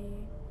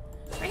memory?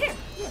 Right here.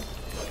 Yeah.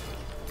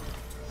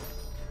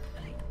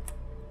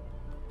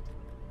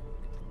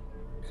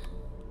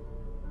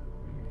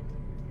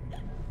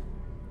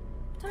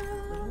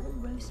 We'll all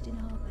roast in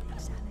our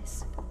beds,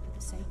 Alice, for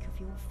the sake of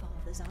your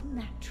father's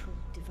unnatural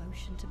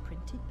devotion to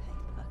printed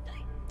paper.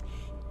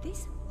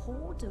 This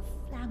horde of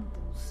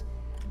flambles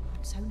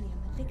wants only a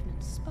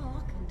malignant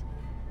spark and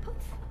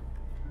poof,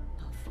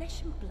 our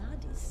flesh and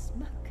blood is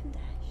smoke and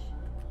ash.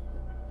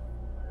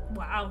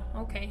 Wow,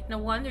 okay. No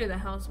wonder the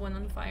house went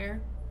on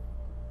fire.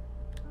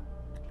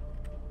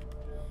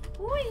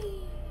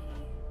 Whee!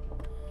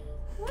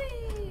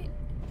 Whee!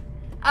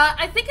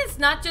 I think it's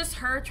not just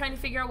her trying to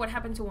figure out what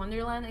happened to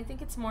Wonderland. I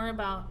think it's more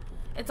about,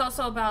 it's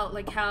also about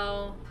like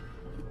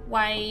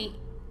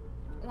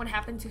what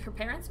happened to her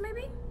parents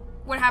maybe?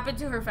 What happened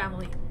to her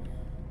family.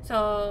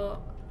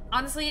 So,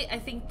 honestly, I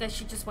think that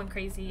she just went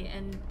crazy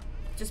and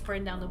just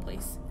burned down the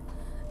place.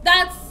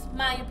 That's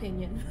my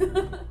opinion.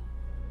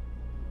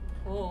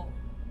 Cool.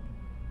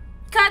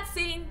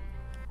 Cutscene!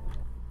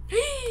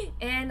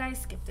 And I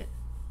skipped it.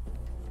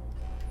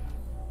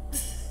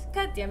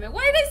 God damn it,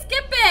 why did I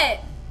skip it?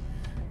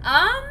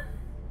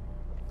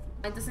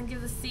 It doesn't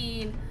give the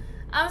scene.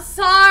 I'm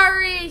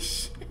sorry.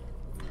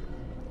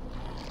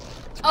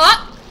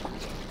 Oh!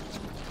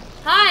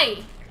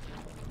 Hi!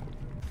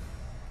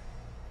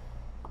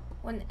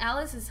 When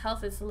Alice's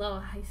health is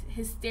low,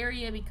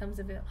 hysteria becomes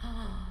available.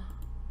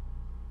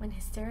 When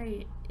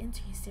hysteria,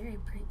 enter hysteria,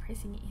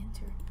 pressing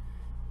enter.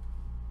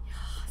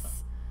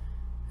 Yes.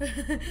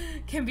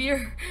 Can be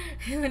hurt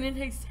when in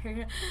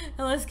hysteria.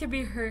 Alice can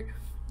be hurt.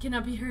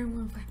 Cannot be hurt and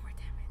won't find more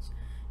damage.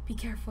 Be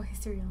careful,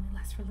 hysteria only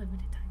lasts for a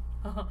limited time.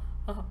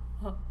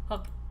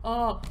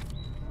 Oh,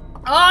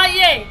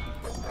 yay!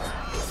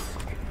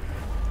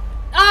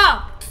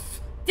 Ah!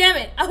 Damn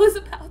it! I was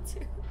about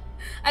to.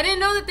 I didn't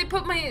know that they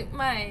put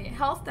my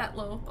health that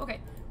low.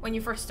 Okay, when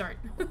you first start.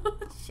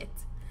 Shit.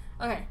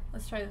 Okay,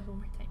 let's try this one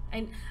more time.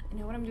 I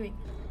know what I'm doing.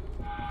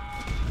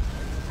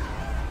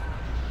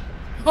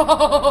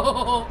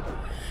 Oh,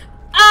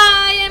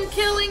 I am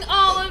killing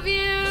all of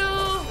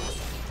you!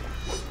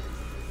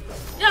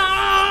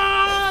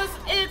 Yes!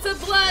 It's a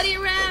bloody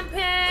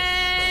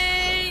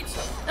rampage!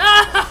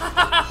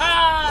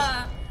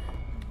 Ah!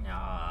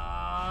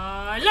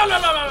 No, no, no,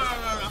 no, no,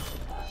 no, no.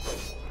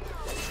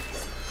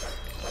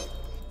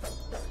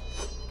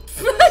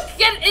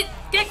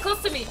 Get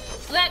close to me.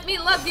 Let me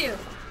love you.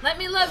 Let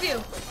me love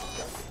you.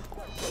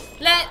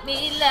 Let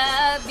me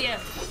love you.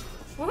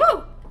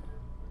 Woohoo!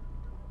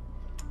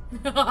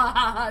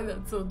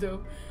 That's so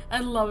dope. I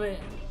love it.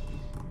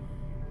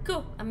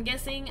 Cool. I'm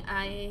guessing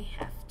I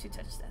have to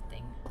touch that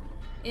thing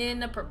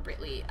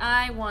inappropriately.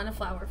 I want a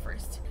flower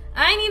first.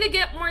 I need to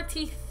get more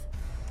teeth.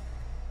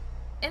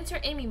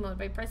 Enter aiming mode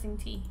by pressing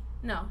T.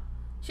 No.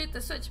 Shoot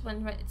the switch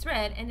when it's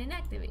red and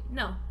inactivate.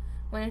 No.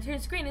 When it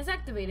turns green, it's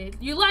activated.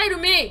 You lie to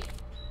me!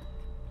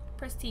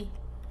 Press T.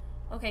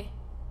 Okay.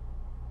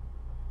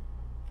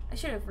 I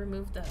should have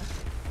removed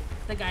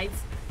the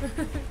guides.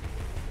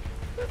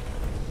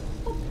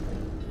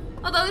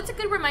 Although it's a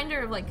good reminder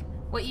of like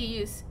what you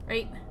use,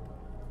 right?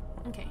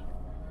 Okay.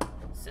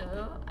 So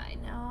I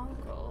now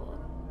go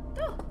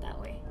that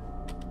way.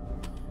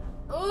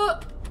 Oh!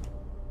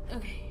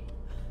 Okay.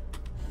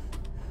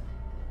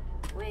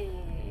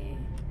 Wait.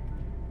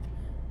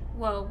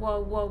 Whoa,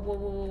 whoa, whoa, whoa,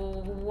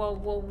 whoa, whoa,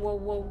 whoa, whoa,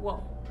 whoa,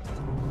 whoa.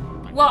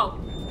 Whoa!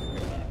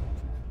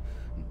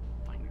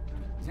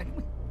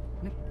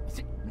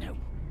 No.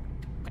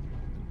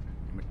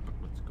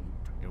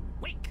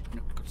 Wake.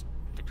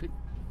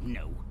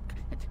 No.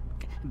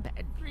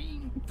 Bad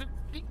dream.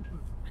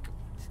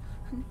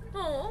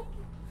 Oh.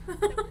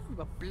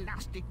 A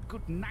blasted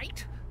good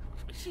night.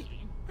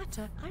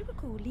 Hatter, I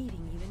recall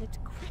leaving you in a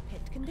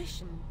decrepit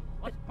condition,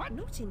 but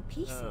not in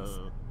pieces.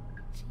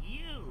 It's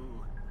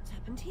you. What's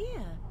happened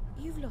here?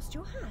 You've lost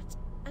your hat,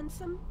 and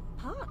some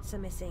parts are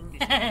missing.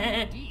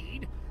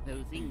 Indeed,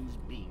 though things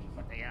being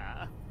what they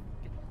are,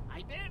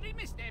 I barely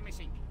missed their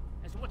missing.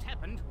 As to what's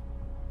happened,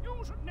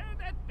 you should know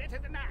that better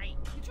than I.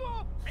 It's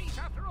your place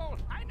after all.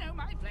 I know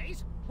my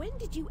place. When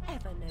did you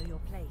ever know your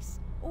place,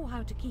 or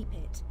how to keep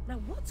it? Now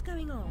what's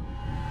going on?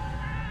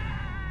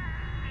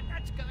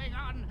 That's going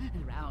on.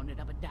 Round and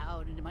up and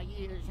down, into my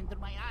ears, into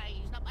my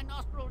eyes, up my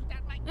nostrils,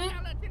 down my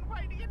palate, and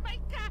whining in my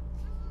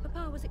guts.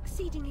 Papa was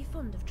exceedingly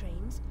fond of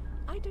trains.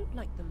 I don't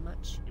like them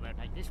much. You won't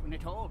like this one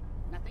at all.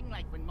 Nothing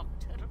like when Mock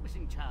Turtle was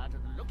in charge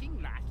of the Looking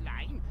Glass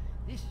line.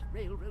 This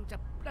railroad's a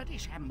bloody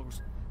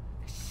shambles.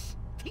 The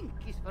stink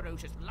is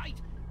ferocious,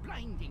 light,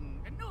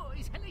 blinding, the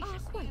noise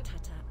hellacious. Quite,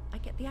 Hatter. I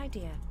get the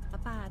idea. A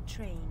bad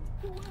train.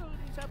 The world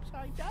is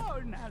upside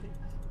down, Alice.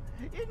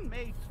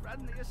 Inmates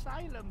run the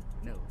asylum.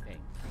 No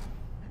thanks.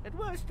 And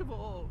worst of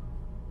all,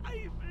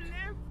 I've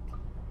left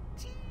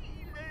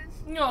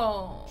tealess.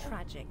 No.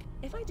 Tragic.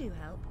 If I do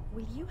help,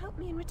 will you help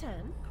me in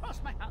return?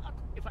 Cross my heart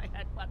if I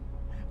had one.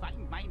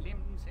 Find my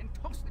limbs and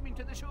toss them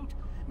into the chute.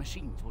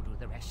 Machines will do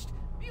the rest.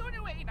 Be on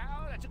your way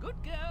now. That's a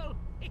good girl.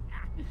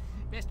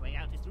 Best way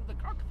out is through the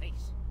clock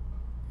face.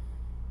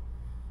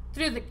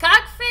 Through the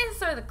cock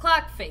face or the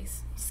clock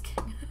face? Just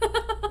kidding.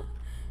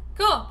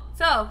 Cool.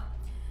 So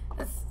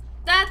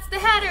that's the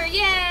Hatter.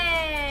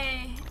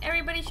 Yay!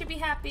 Everybody should be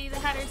happy. The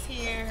Hatter's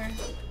here.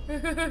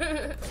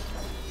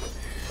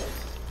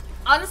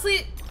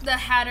 Honestly, the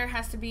Hatter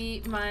has to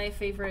be my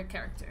favorite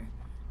character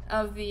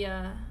of the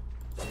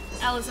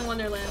Alice in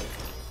Wonderland.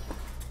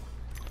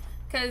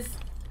 Cause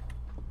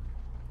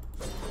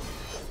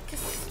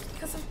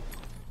of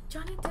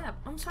Johnny Depp.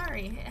 I'm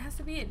sorry. It has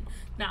to be it.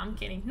 No, I'm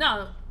kidding.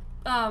 No.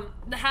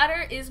 The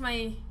Hatter is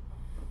my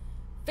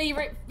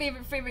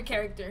favorite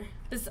character,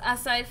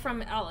 aside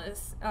from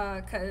Alice,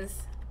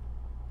 cause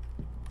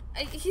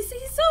he's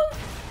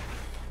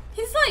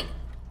like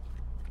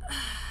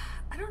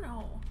I don't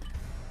know.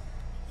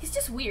 He's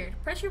just weird.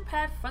 Pressure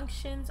pad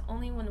functions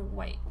only when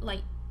weight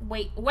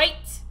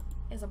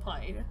is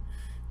applied.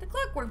 The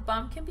clockwork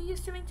bomb can be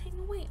used to maintain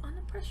the weight on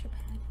the pressure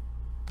pad.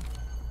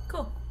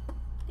 Cool.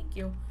 Thank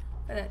you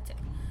for that tip.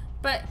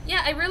 But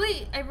yeah, I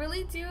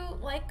really do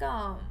like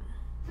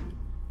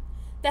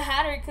the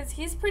Hatter, because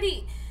he's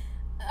pretty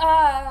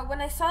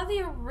when I saw the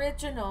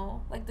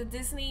original, like the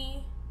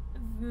Disney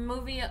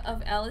movie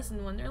of Alice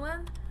in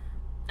Wonderland,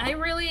 I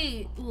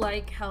really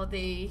like how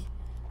they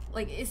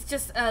it's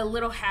just a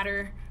little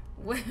Hatter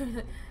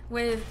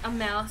with a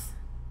mouse.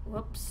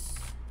 Whoops,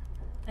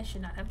 I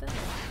should not have done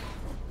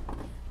that.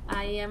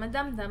 I am a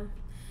dum-dum.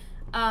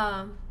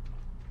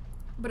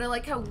 But I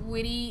like how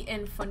witty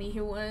and funny he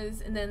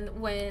was. And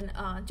then when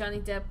Johnny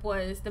Depp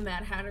was the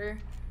Mad Hatter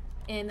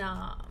in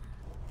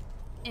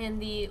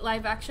the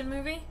live action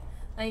movie,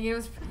 like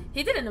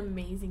he did an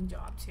amazing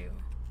job too.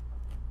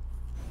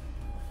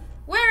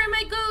 Where am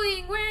I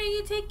going? Where are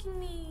you taking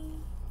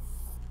me?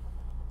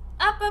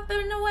 Up, up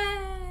and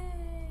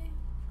away.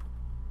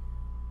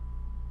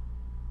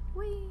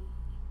 Wee.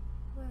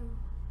 Whoa.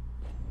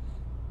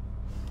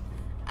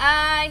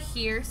 I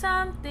hear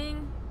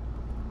something.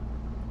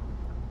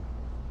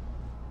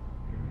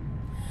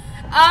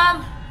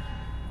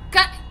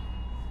 God.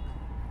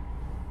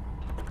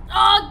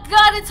 Oh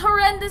God, it's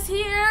horrendous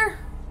here.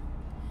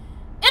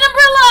 An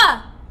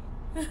umbrella.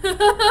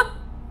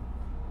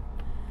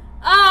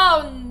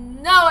 Oh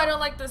no, I don't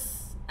like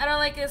this. I don't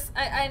like this.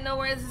 I know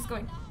where this is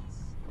going.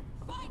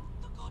 Fight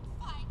the good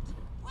fight.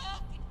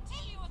 Work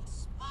until you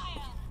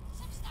inspire.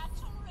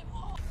 Substantial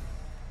reward.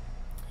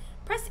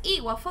 Press E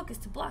while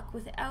focused to block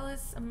with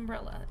Alice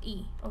umbrella.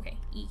 E. Okay,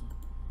 E.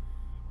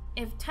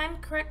 If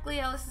timed correctly,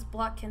 Alice's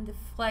block can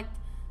deflect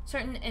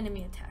certain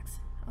enemy attacks.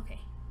 Okay.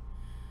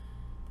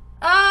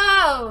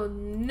 Oh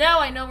no,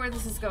 I know where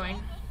this is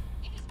going.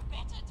 It is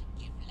better to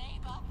give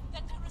labor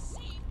than to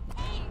receive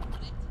pay for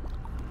it.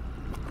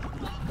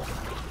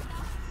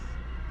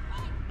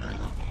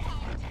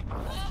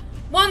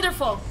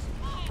 Wonderful.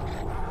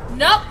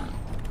 Nope.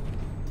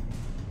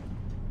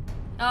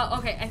 Oh,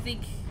 okay, I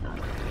think.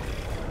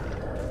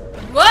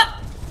 What?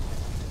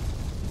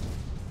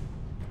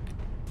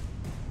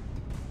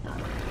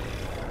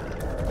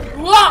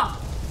 Whoa!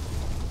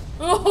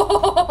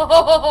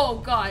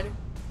 Oh God.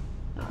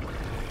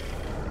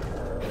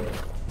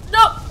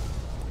 Nope.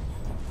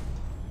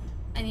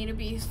 I need to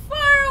be as far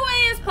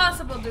away as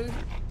possible, dude.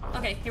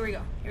 Okay, here we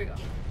go. Here we go.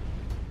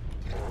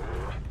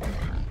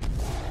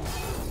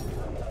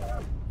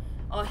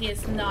 Oh, he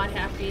is not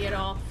happy at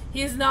all.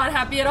 He is not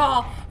happy at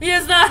all. He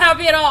is not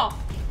happy at all.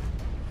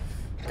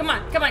 Come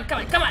on, come on, come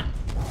on, come on.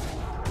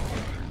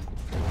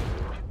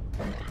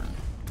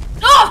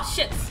 Oh,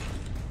 shit.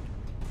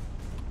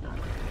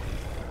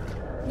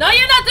 No,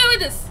 you're not doing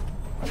this.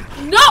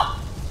 No.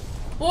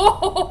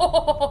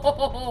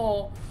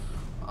 Oh,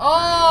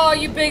 oh,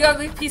 you big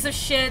ugly piece of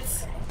shit.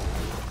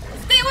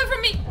 Stay away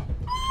from me.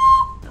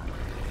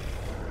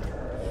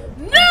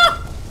 No.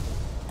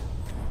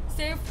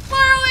 Stay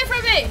far away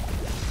from me.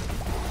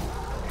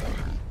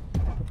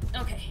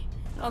 Okay,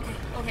 okay,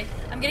 okay.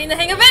 I'm getting the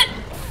hang of it.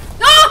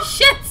 Oh,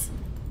 shit.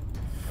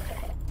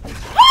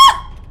 Ah!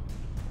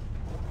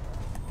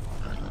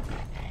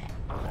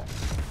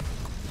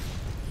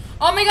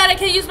 Oh my God, I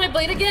can't use my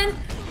blade again?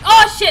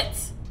 Oh,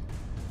 shit.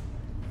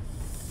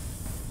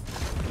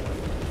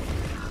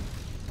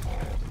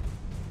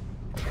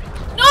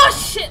 Oh,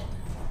 shit.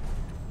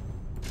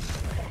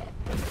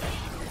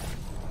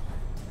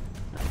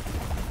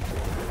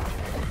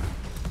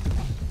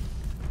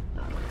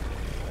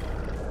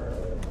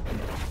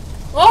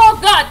 Oh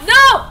God,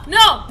 no,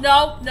 no,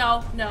 no,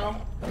 no,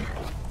 no.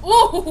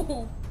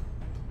 Ooh.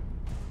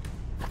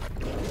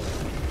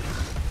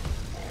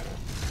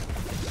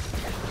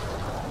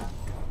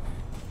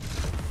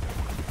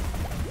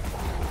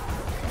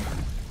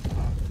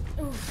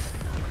 Oof.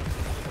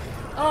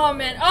 Oh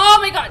man, oh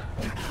my God.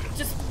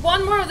 Just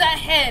one more of that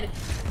head.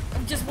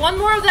 Just one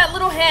more of that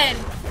little head,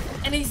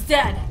 and he's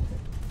dead.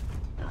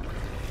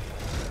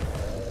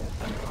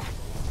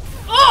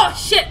 Oh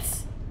shit.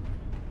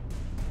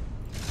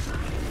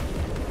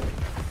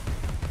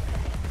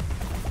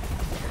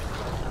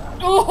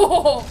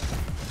 Oh!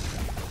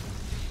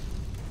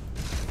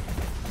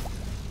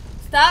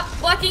 Stop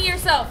blocking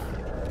yourself.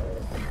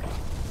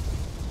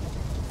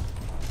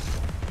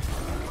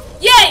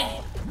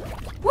 Yay!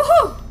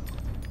 Woohoo!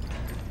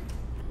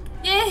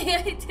 Yay!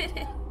 I did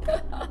it.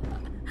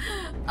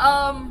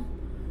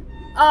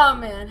 Oh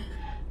man.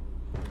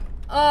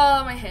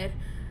 Oh my head.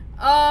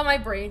 Oh my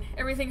brain.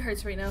 Everything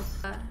hurts right now.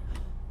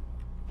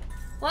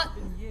 What? It's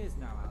been years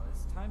now,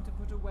 Alice. Time to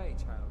put away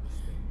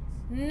childish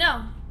things.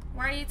 No.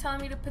 Why are you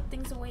telling me to put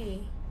things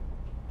away?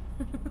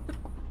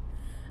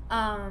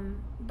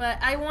 But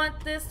I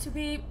want this to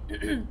be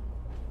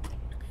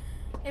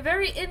a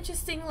very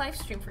interesting live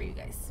stream for you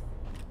guys.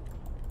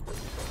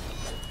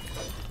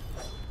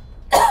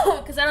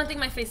 Because I don't think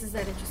my face is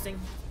that interesting.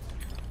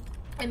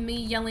 And me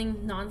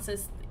yelling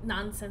nonsense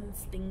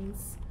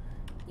things.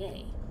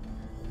 Yay.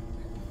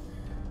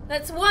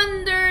 Let's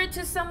wander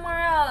to somewhere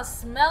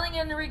else. Smelling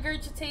and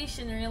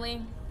regurgitation,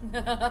 really?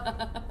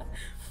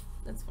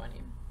 That's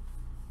funny.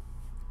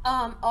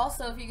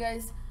 Also, if you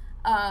guys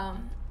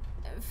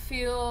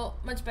feel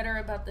much better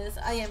about this,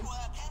 I am.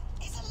 Worker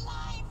is a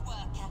live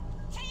worker,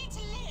 free to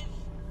live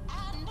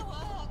and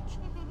work.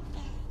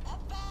 A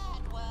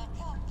bad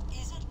worker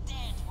is a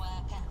dead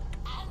worker,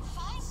 and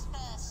vice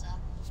versa.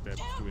 Steps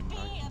to Don't be a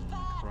enlighten and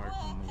bad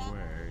brighten the worker.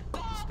 way. The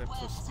Bad steps are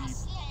workers steep. Take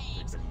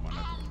slaves them one at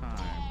a and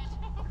time.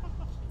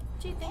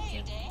 Gee, thank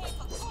you. Payday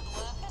for good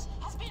workers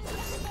has been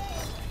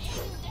postponed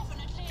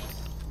indefinitely.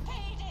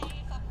 Payday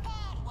for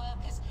bad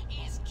workers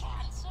is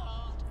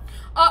cancelled.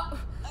 A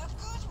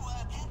good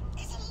worker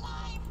is a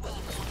live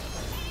worker,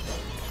 free to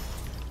live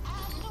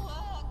and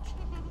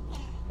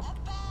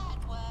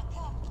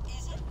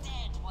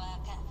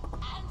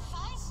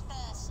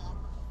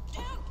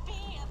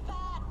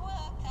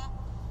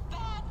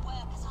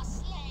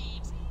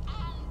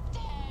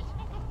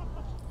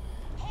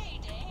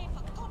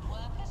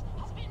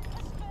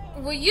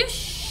Will you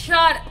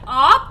shut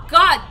up?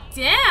 God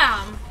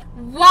damn.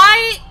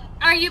 Why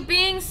are you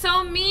being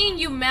so mean,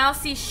 you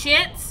mousy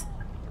shit?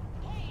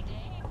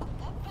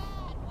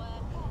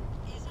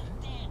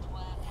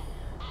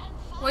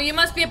 Well, you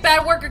must be a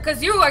bad worker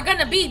because you are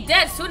gonna be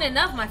dead soon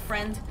enough, my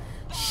friend.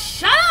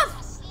 Shut up!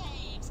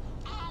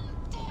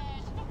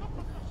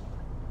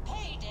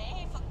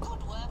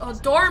 Oh,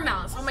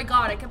 Dormouse. Oh my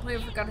god, I can't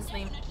believe I forgot his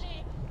name.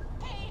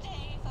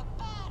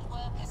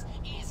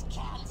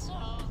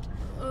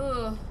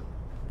 Ugh.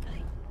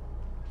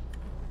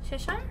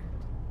 Cheshire?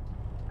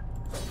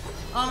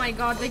 Oh my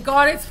god, thank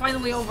god it's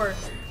finally over.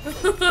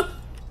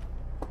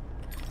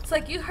 It's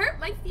like, you hurt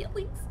my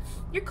feelings.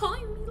 You're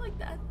calling me like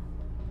that.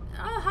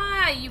 Oh,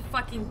 hi, you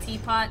fucking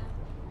teapot.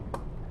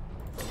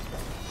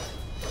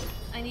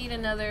 I need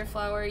another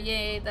flower.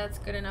 Yay, that's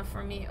good enough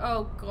for me.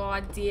 Oh,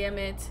 god damn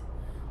it.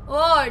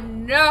 Oh,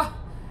 no.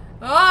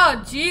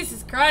 Oh,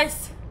 Jesus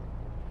Christ.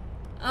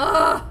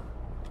 Ugh.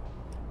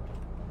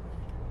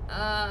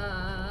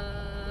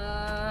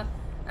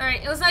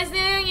 Alright, it was nice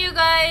knowing you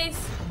guys.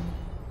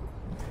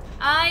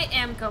 I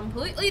am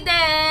completely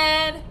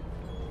dead.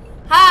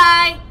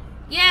 Hi.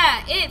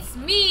 Yeah, it's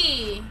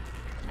me.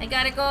 I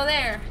gotta go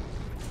there.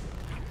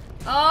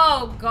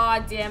 Oh,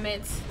 god damn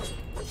it.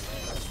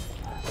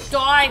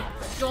 Die!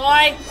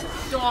 Die!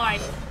 Die!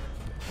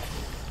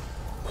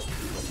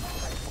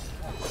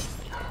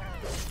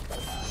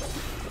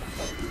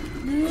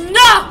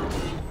 No!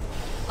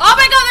 Oh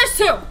my god, there's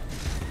two!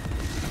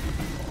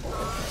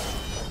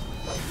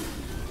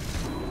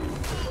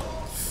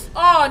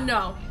 Oh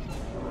no.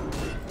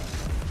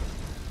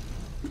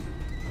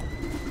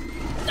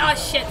 Oh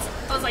shit.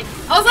 I was like,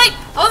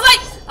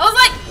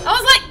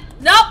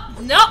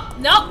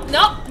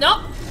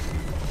 nope.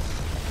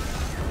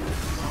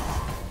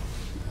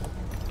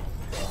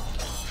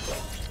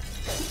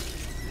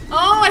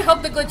 Oh, I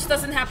hope the glitch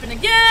doesn't happen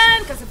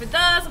again, because if it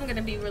does, I'm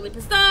gonna be really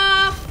pissed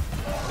off.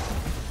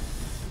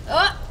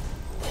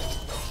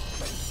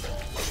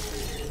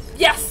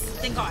 Yes,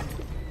 thank God.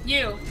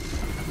 You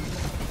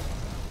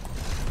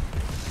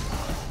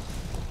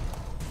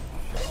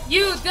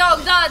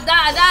don't da.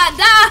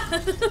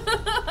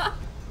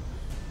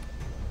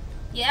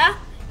 Yeah?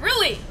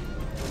 Really?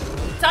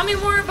 Tell me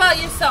more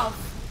about yourself.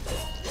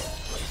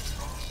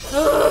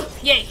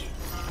 Yay.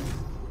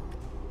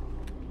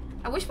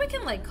 I wish we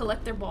can like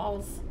collect their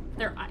balls.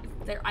 Their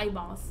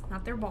eyeballs.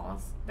 Not their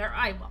balls. Their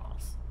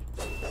eyeballs.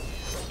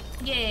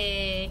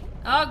 Yay.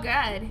 Oh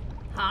god.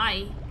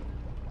 Hi.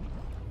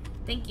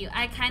 Thank you.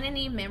 I kinda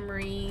need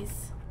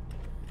memories.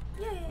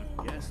 Yay.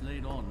 Yes,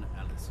 laid on,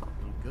 Alice.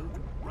 We'll go to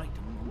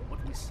Brighton on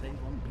what we save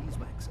on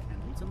beeswax,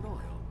 candles, and oil.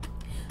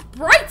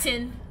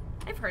 Brighton?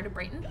 I've heard of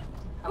Brighton.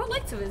 I would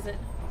like to visit.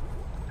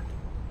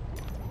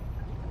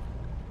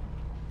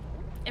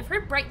 I've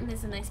heard Brighton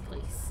is a nice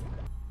place.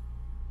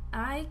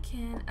 I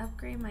can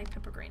upgrade my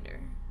pepper grinder.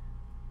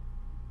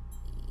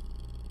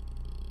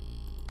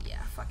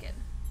 Yeah, fuck it.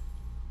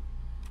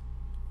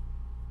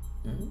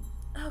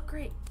 Oh,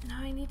 great. Now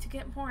I need to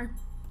get more.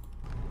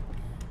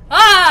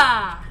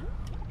 Ah!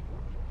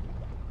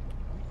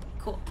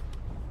 Cool.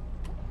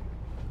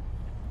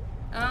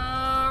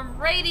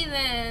 Alrighty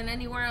then.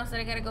 Anywhere else that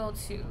I gotta go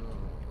to?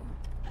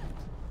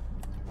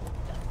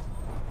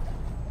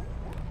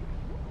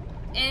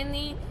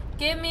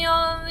 Give me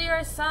all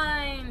your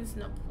signs.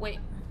 No, wait.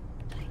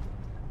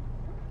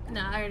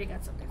 No, I already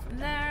got something from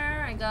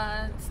there. I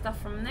got stuff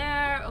from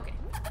there. Okay.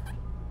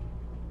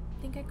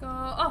 I think I go...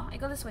 Oh, I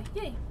go this way.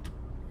 Yay.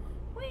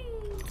 Whee!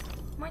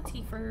 More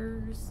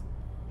teefers.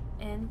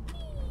 And...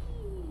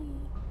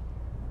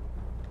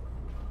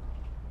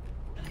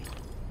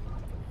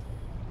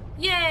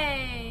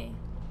 Yay!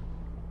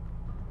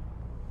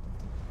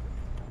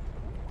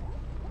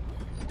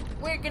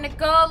 We're gonna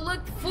go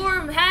look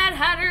for Mad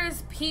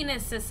Hatter's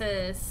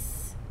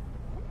penises.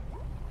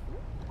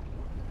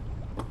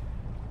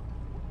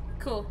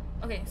 Cool.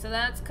 Okay, so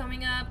that's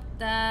coming up.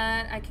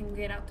 That I can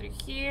get out through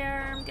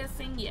here, I'm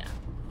guessing. Yeah.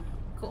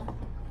 Cool.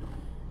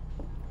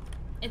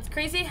 It's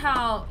crazy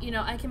how, you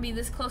know, I can be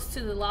this close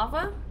to the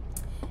lava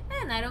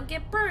and I don't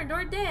get burned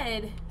or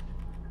dead.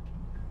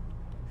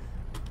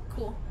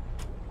 Cool.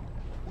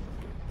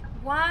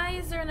 Why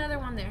is there another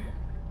one there?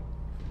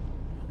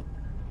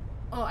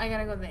 Oh, I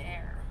gotta go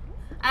there.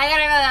 I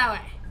gotta go that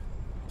way.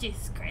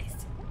 Jesus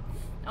Christ.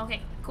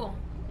 Okay, cool.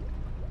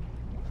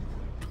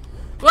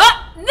 What?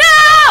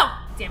 No!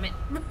 Damn it.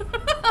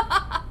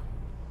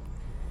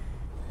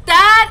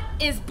 That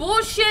is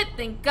bullshit.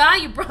 Thank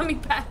God you brought me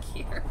back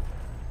here.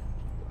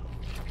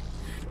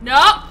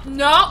 No,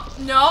 no,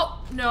 no,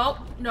 no,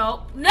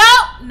 no,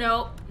 no,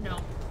 no, no.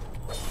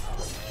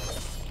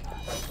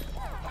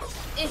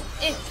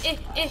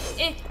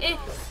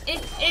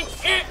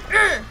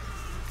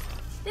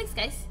 Thanks,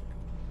 guys.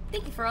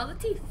 Thank you for all the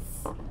teeth.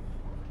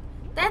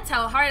 That's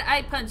how hard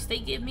I punch. They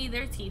give me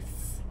their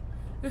teeth.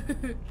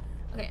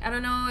 Okay, I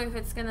don't know if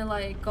it's gonna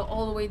like go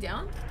all the way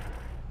down.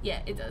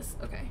 Yeah, it does.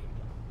 Okay.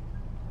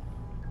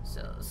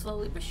 So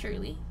slowly but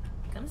surely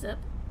it comes up,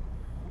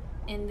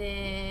 and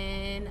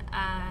then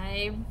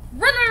I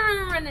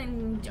run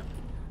and jump.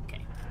 Okay.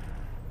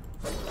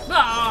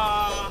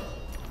 Ah!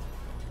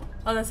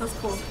 Oh, that sounds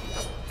cool.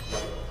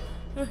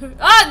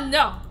 Ah,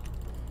 no!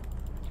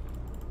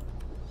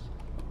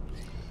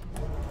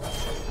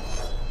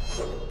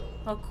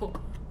 Oh, cool.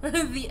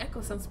 The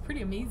echo sounds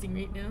pretty amazing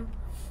right now.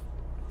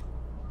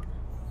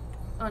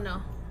 Oh,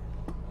 no.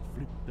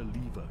 Flip the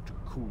lever to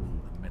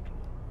cool the metal.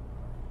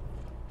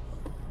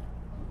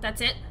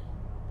 That's it?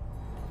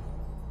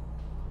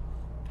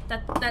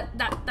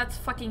 That's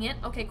fucking it?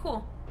 Okay,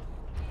 cool.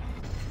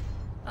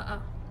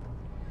 Uh-oh.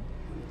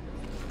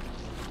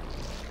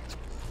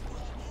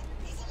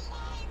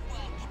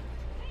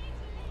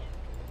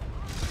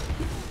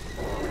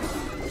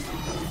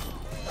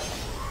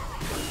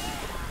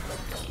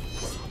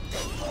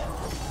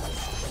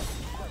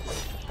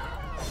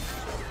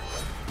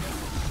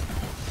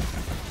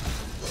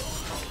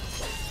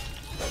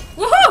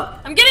 Woohoo!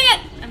 I'm getting it!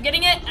 I'm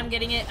getting it! I'm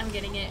getting it! I'm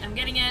getting it! I'm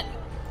getting it!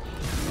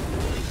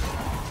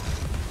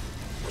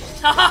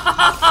 Ha ha ha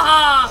ha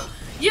ha!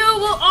 You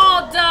will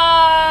all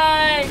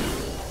die!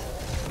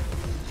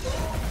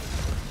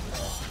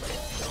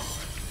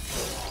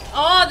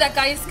 Oh, that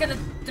guy is gonna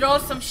throw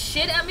some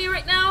shit at me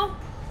right now.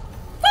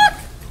 Fuck!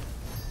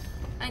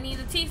 I need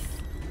the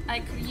teeth.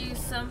 I could use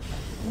some.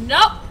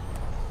 Nope!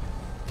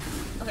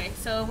 Okay,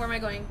 so where am I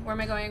going? Where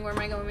am I going? Where am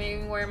I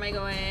going? Where am I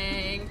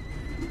going?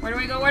 Where do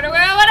I go? Where do I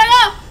go? Where do I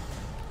go?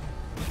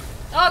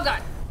 Oh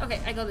god. Okay,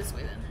 I go this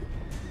way then.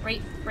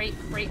 Right,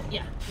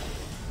 yeah.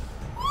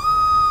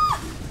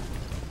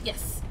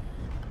 Yes.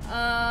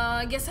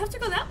 I guess I have to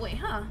go that way,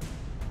 huh?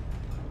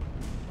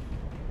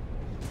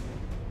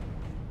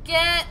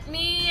 Get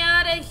me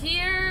out of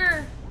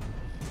here!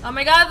 Oh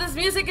my god, this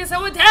music is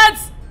so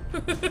intense!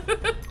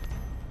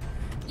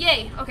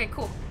 Yay, okay,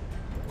 cool.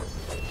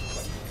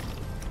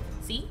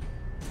 See?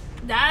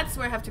 That's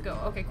where I have to go.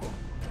 Okay, cool.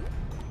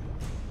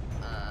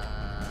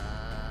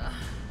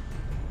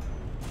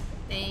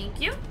 Thank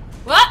you.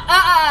 What?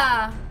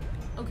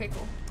 Okay,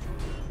 cool.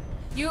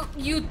 You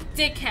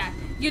dickhead.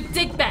 You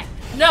dickbag.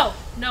 No.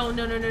 No.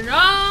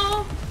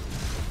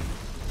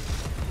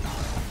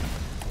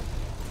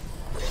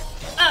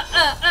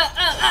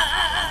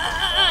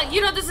 You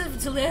don't deserve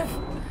to live.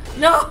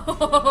 No.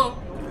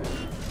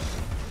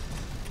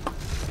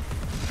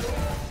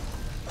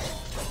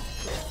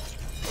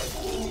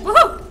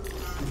 Woohoo!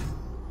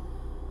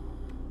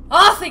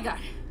 Oh, thank God.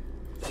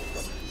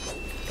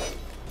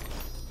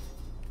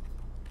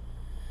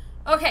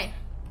 Okay.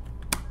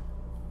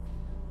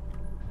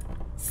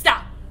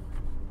 Stop.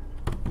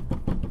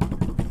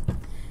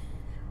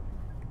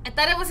 I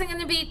thought it wasn't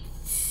gonna be.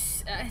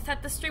 I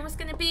thought the stream was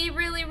gonna be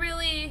really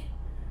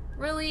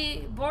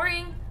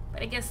boring,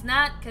 but I guess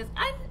not, because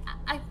I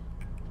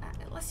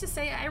let's just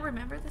say I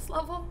remember this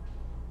level.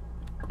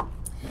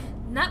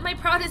 Not my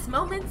proudest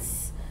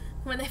moments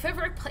when I've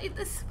ever played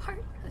this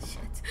part. Oh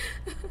shit.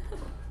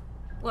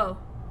 Whoa.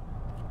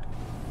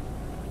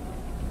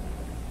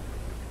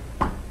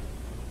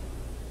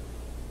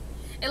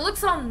 It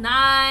looks all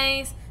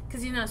nice,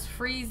 because you know it's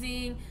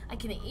freezing. I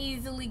can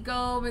easily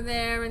go over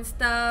there and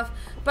stuff.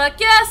 But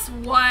guess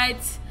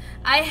what?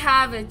 I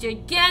have a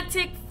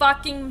gigantic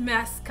fucking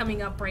mess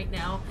coming up right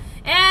now.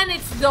 And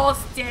it's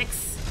those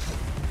dicks.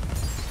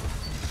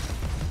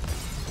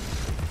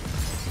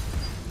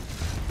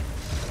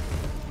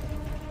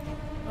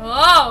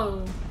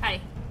 Oh,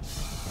 hi.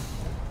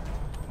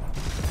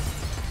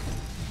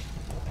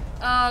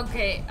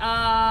 Okay,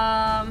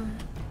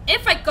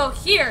 if I go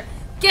here,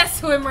 guess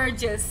who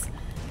emerges?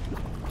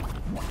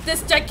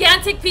 This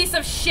gigantic piece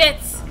of shit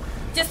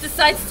just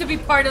decides to be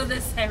part of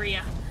this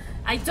area.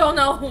 I don't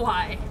know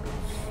why.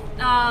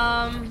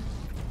 I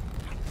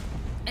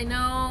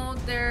know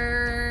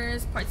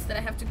there's parts that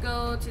I have to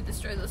go to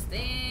destroy those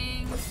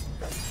things.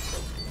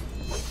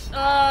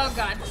 Oh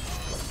god.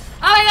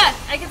 Oh my god,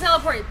 I can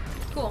teleport.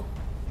 Cool.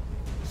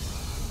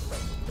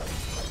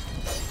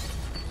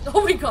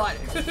 Oh my god.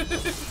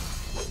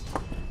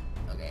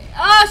 Okay.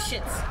 Oh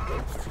shit.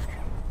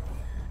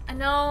 I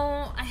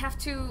know I have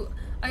to.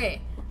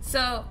 Okay,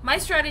 so my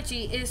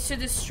strategy is to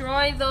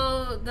destroy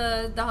the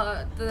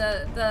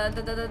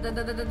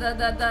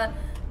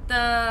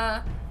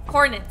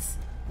hornets,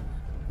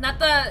 not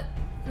the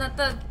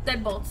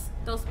deadbolts.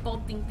 Those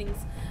bolting things.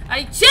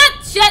 Shit.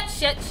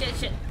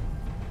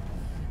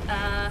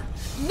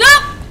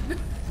 Nope.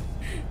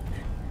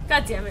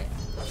 God damn it.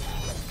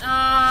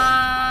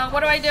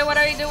 What do I do?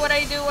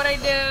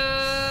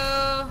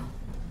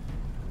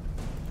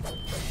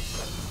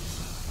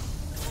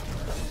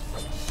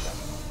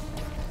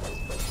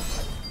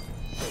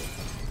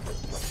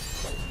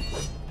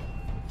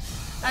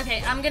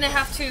 Okay, I'm gonna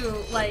have to,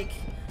 like,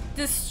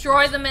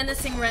 destroy the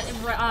menacing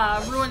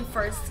ruin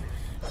first.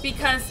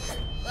 Because,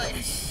 like,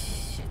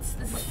 shit,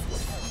 this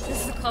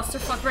is a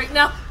clusterfuck right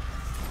now.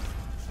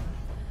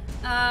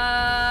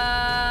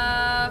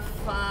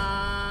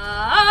 Fuck.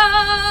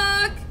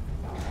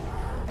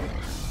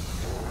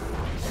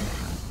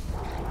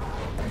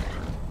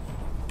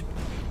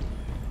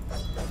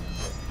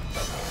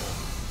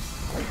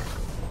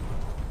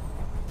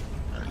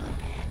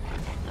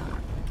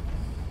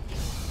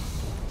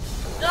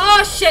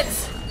 Oh shit!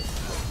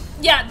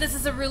 Yeah, this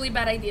is a really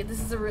bad idea.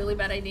 This is a really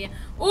bad idea.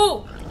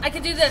 Ooh, I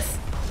can do this.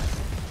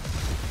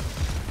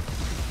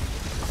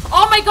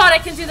 Oh my god, I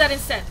can do that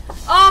instead.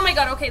 Oh my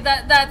god, okay,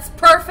 that's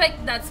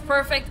perfect. That's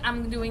perfect.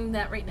 I'm doing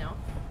that right now.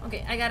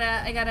 Okay, I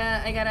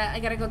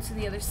gotta go to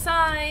the other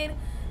side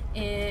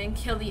and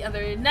kill the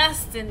other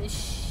nest and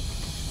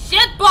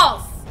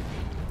shitballs.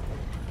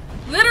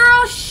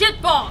 Literal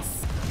shitballs.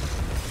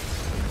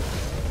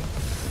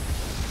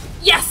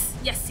 Yes,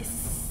 yes,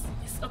 yes,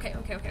 yes. Okay,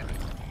 okay, okay, okay.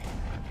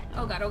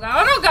 Oh god, oh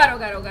god, oh god, oh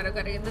god, oh god, oh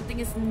god. The thing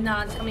is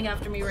not coming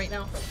after me right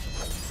now.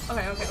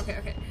 Okay, okay, okay,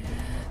 okay.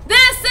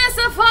 This is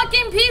a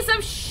fucking piece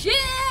of shit!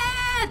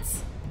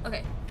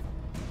 Okay.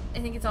 I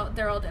think it's all,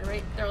 they're all dead,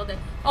 right? They're all dead.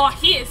 Oh,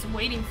 he is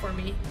waiting for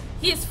me.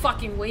 He is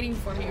fucking waiting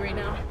for me right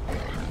now.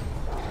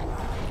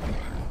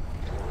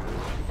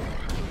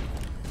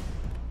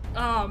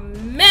 Oh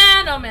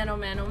man, oh man, oh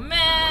man, oh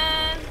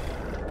man.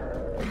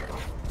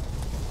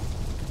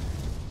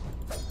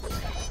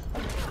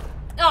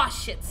 Oh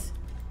shit.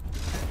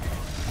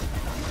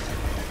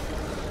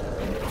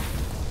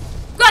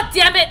 God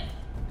damn it!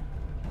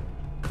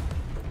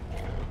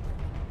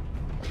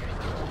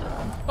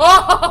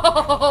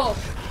 Oh!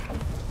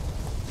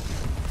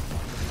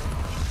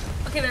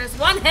 Okay, there's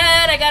one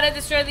head. I gotta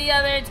destroy the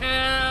other two.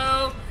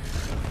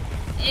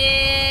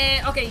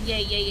 Okay, yeah.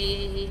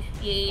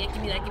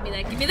 Give me that, give me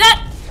that, give me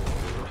that!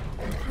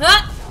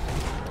 Huh?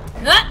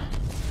 Huh?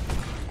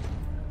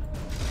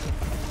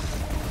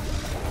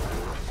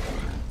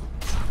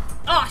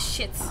 Oh,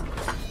 shit.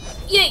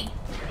 Yay!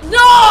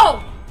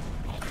 No!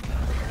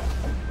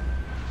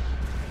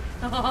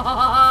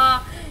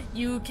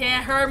 You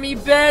can't hurt me,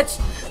 bitch!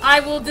 I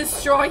will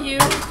destroy you!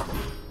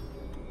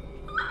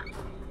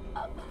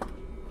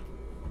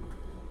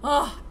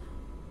 Oh!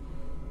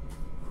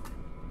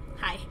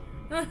 Hi.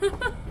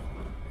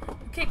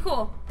 Okay,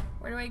 cool.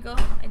 Where do I go?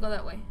 I go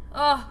that way.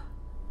 Oh!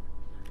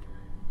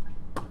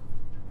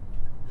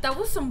 That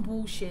was some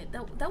bullshit.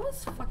 That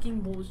was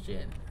fucking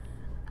bullshit.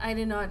 I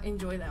did not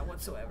enjoy that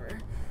whatsoever.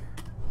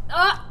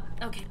 Ah!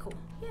 Okay, cool.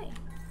 Yay.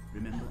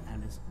 Remember,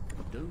 Alice,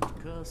 don't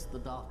curse the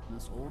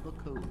darkness or the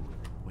cold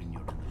when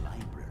you're in the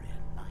library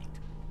at night.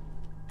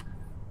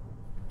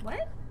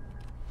 What?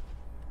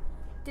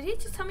 Did he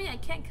just tell me I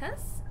can't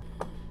cuss?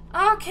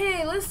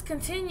 Okay, let's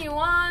continue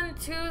on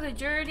to the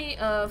journey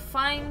of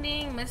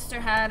finding Mr.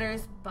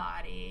 Hatter's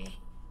body.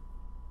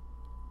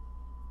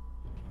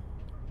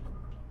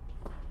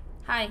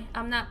 Hi,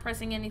 I'm not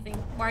pressing anything.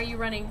 Why are you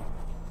running?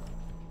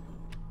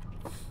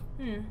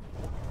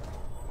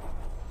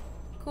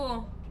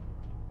 Cool.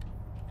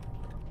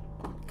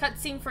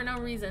 Cutscene for no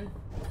reason.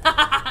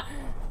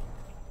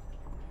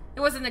 It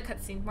wasn't a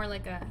cutscene, more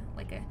like a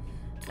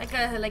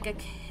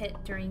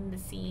hit during the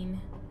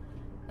scene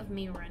of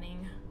me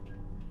running.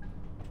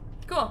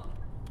 Cool.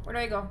 Where do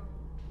I go?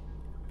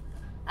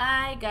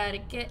 I gotta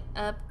get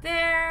up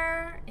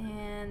there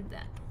and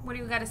what do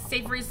you gotta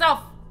say for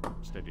yourself?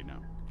 Steady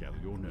now. Gather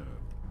your nerve.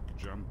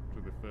 Jump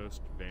to the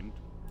first vent.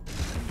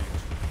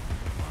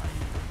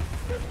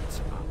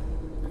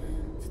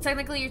 So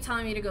technically you're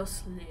telling me to go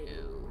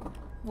slow.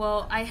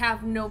 Well, I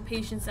have no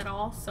patience at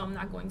all, so I'm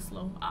not going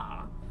slow.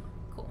 Ah,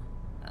 cool.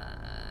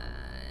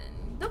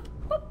 Nope,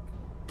 boop.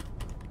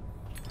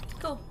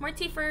 Cool, more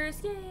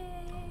teethers,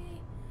 yay!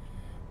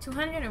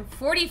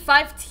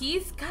 245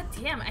 teeth? God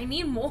damn, I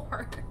need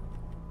more.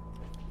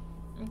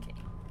 Okay.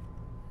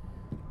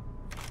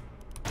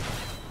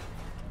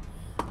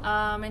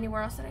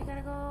 Anywhere else that I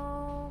gotta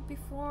go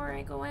before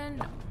I go in?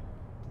 No.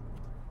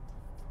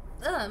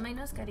 Ugh, my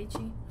nose got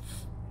itchy.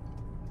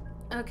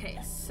 Okay,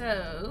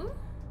 so...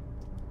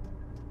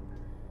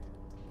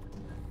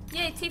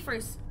 Yay,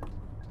 teethers.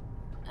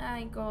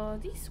 I go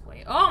this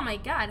way. Oh my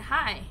god,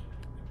 hi.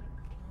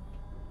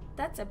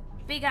 That's a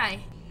big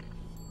eye.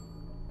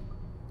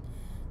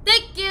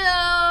 Thank you!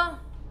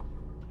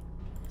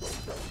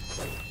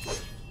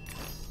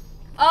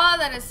 Oh,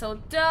 that is so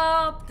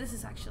dope. This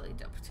is actually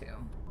dope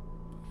too.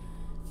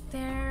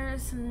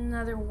 There's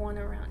another one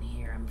around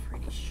here, I'm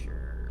pretty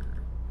sure.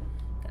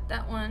 Got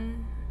that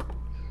one.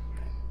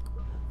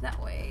 That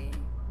way.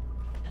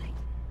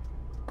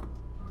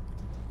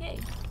 Yay.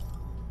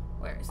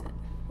 Where is it?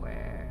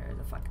 Where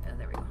the fuck? Oh,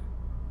 there we go.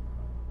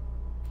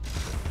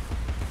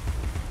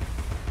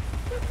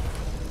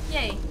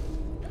 Yay.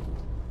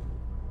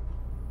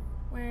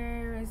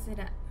 Where is it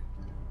at?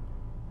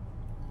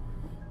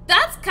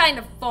 That's kind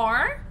of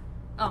far.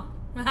 Oh.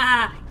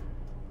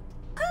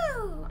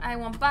 Ooh, I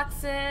want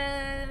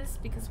boxes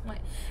because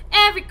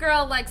every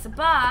girl likes a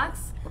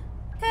box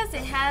because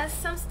it has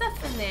some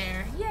stuff in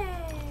there.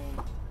 Yay.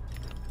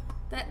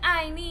 That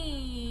I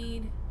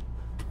need.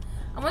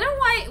 I wonder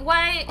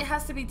why it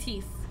has to be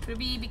teeth. Could it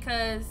be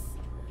because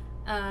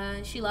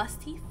she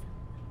lost teeth?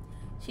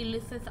 She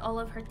loses all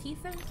of her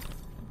teeth? I'm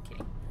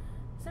kidding.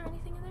 Is there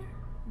anything in there?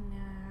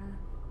 Nah.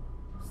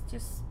 It's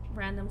just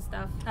random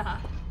stuff. Haha.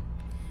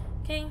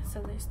 Okay,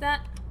 so there's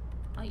that.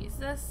 I'll use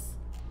this.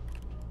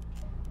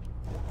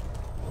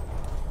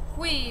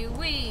 Wee.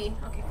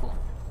 Okay, cool.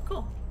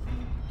 Cool.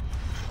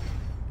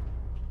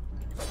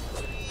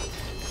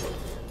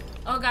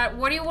 Oh god,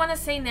 what do you want to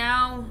say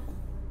now?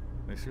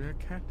 Monsieur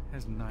Cat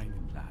has 9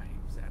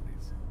 lives,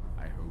 Alice.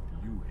 I hope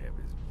you have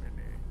as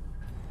many.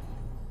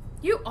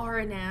 You are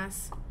an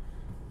ass.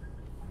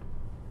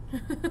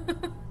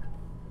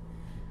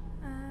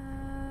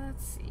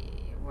 Let's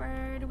see.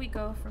 Where do we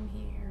go from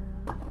here?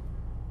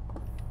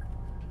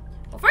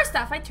 Well, first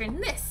off, I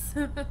turn this.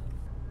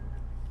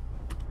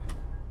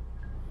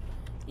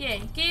 Yeah,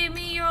 give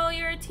me all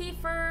your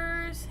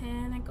Tiefers.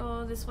 And I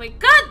go this way.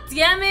 God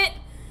damn it!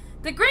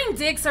 The green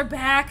dicks are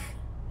back.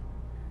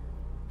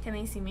 Can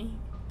they see me?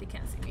 They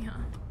can't see me, huh?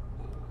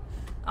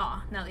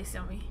 Aw, now they see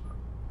me.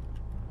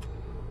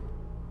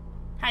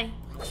 Hi.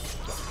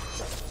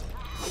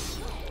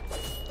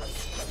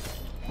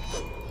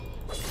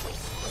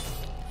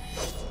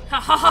 Ha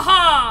ha ha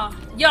ha!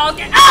 Y'all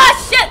get—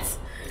 ah, shit!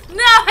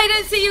 No, I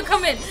didn't see you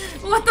come in.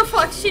 What the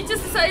fuck? She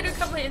just decided to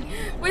come in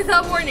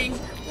without warning.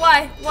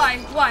 Why? Why?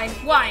 Why?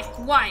 Why?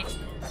 Why?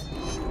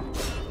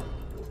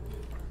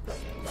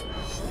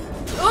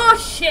 Oh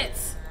shit!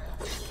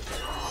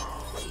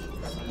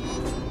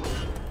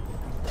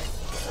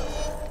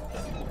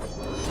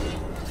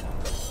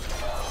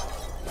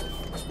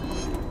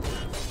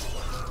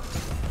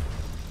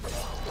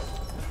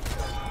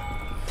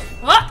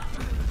 What?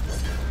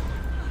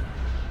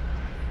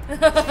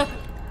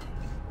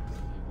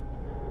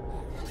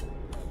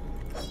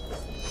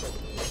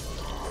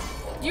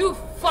 You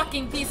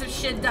fucking piece of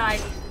shit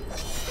died.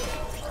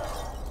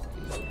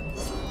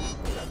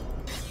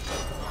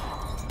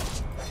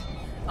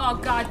 Oh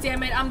god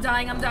damn it, I'm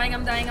dying, I'm dying,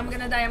 I'm dying, I'm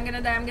gonna die, I'm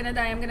gonna die, I'm gonna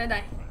die, I'm gonna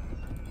die.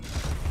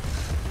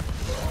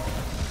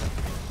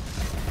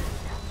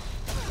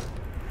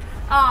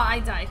 Oh, I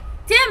died.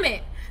 Damn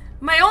it!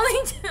 My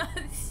only—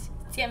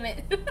 damn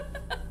it.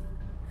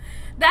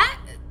 That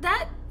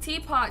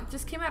teapot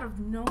just came out of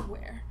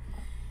nowhere.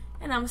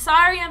 And I'm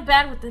sorry I'm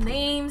bad with the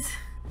names.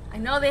 I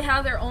know they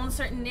have their own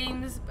certain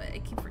names, but I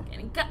keep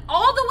forgetting. Got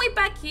all the way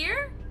back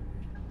here?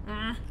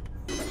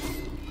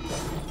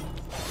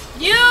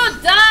 You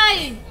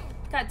die!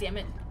 God damn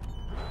it.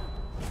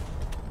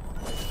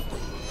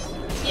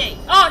 Yay.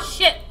 Oh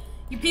shit!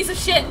 You piece of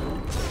shit!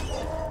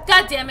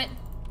 God damn it.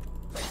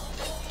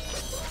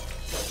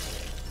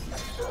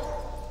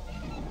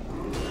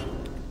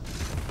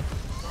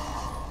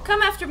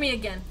 Come after me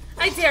again.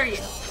 I dare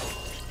you.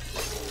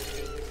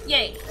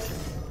 Yay.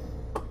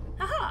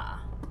 Haha.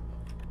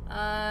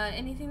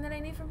 Anything that I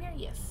need from here?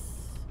 Yes.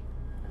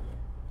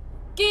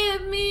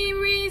 Give me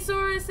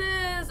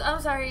resources! I'm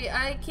sorry,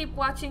 I keep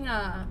watching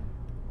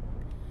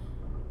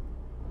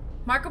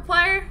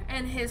Markiplier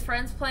and his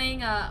friends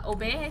playing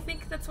Obey, I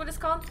think that's what it's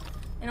called.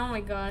 And oh my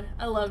god,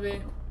 I love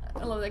it.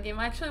 I love that game.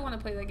 I actually want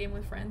to play that game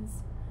with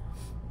friends.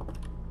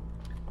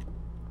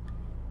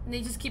 And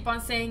they just keep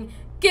on saying,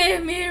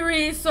 give me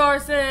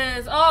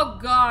resources! Oh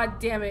god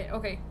damn it.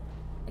 Okay,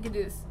 I can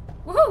do this.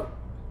 Woohoo!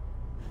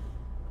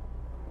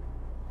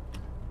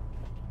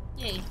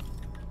 Yay.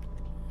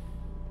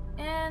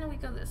 And we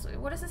go this way.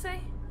 What does it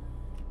say?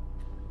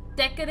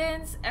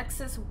 Decadence,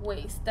 excess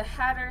waste. The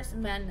Hatter's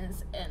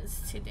madness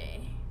ends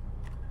today.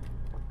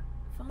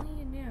 If only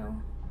you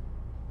knew.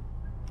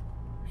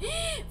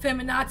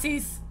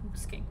 Feminazis! I'm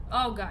just kidding.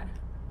 Oh god.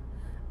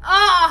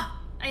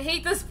 Ah! I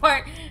hate this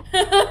part.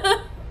 Your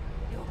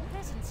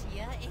presence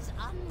here is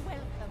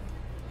unwelcome.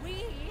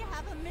 We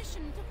have a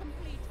mission to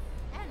complete,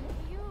 and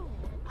you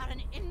are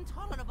an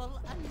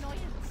intolerable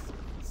annoyance.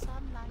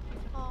 Some like it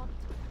hot,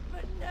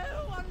 but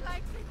no one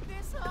likes it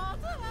this hot.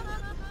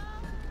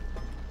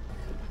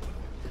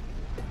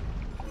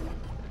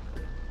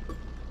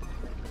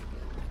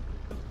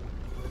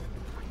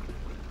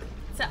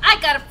 So I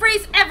gotta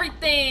freeze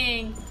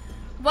everything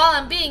while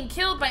I'm being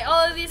killed by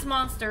all of these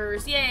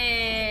monsters.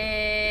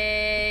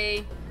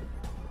 Yay!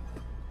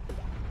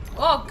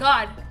 Oh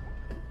god.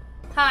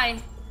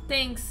 Hi.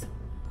 Thanks.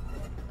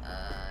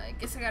 I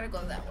guess I gotta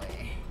go that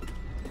way.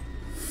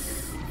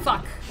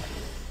 Fuck.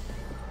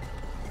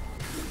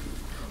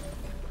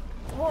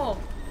 Oh.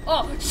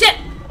 Oh, shit!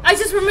 I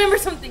just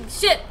remembered something.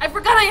 Shit! I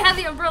forgot I had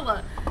the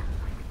umbrella.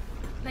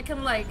 I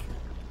can like...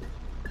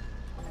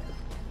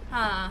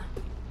 Huh.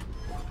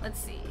 Let's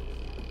see.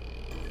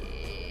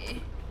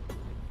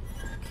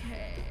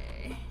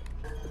 Okay.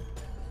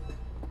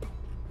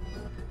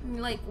 I'm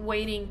like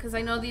waiting because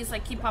I know these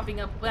like keep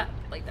popping up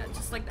like that,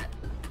 just like that.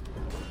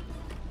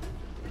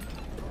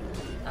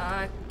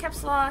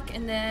 Caps lock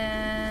and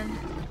then.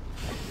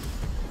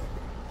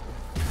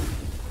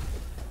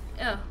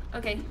 Oh,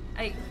 okay.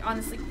 I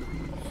honestly,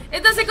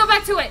 it doesn't go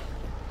back to it.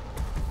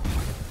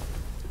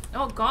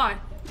 Oh god.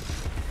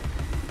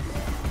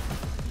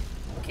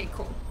 Okay,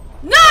 cool.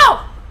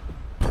 No!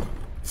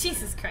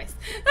 Jesus Christ.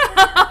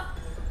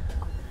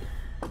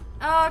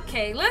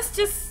 Okay, let's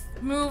just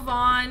move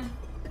on.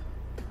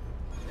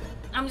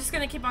 I'm just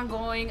gonna keep on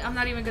going. I'm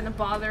not even gonna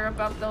bother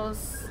about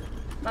those,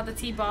 about the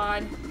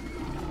T-bod.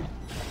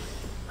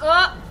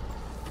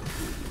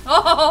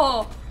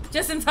 Oh,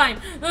 just in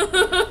time.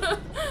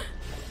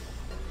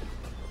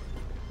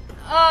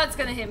 Oh, it's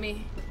gonna hit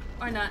me.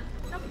 Or not.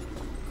 Nope.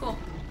 Cool.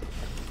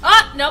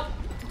 Oh, nope.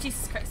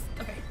 Jesus Christ.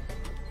 Okay.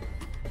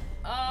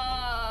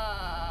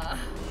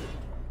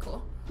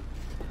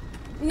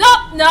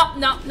 No, no,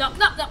 no, no, no,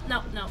 no, no,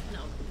 no, no,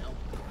 no.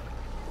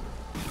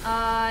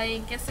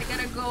 I guess I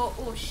gotta go.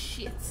 Oh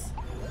shit.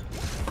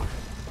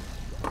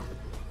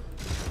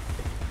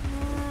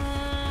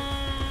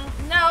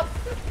 No.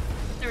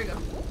 There we go.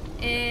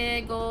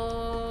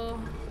 Go.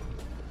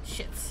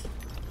 Shit.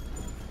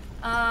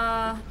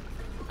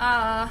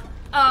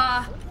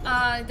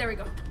 There we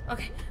go.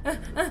 Okay.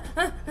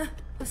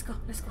 Let's go,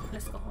 let's go,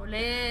 let's go.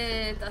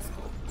 Let us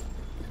go.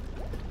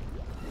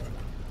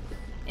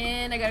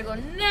 And I gotta go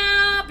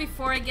now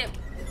before I get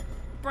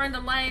burned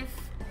alive.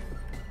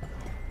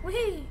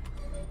 Whee!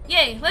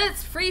 Yay,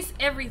 let's freeze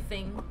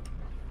everything.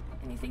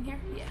 Anything here?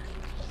 Yeah.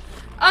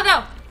 Oh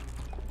no!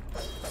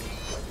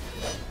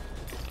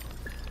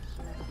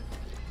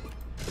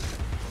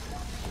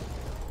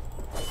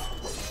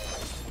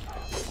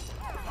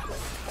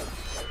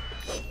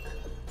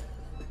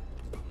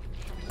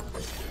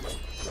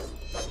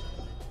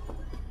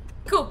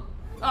 Cool.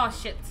 Oh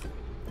shit.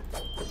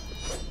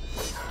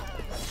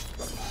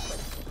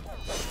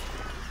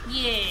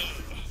 Yeah.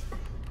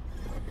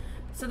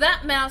 So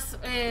that mouse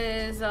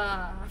is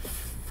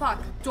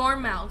fuck,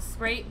 Dormouse,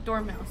 right?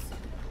 Dormouse.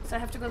 So I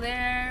have to go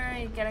there.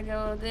 I gotta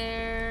go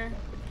there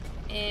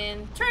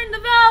and turn the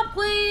valve,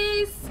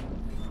 please.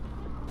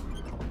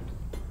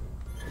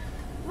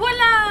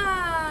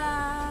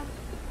 Voila!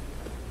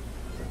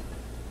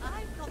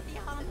 I've got the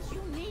arms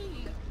you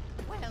need.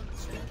 Well,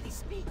 strictly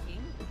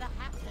speaking, the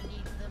Hatter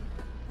needs them.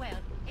 Well,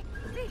 it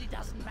really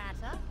doesn't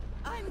matter.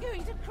 I'm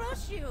going to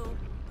crush you.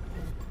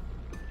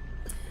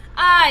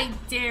 I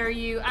dare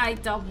you. I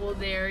double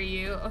dare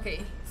you.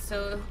 Okay,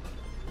 so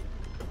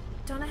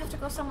don't I have to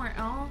go somewhere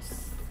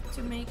else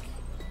to make...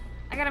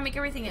 I gotta make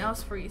everything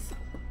else freeze.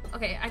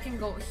 Okay, I can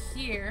go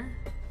here.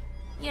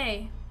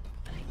 Yay.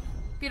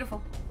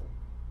 Beautiful.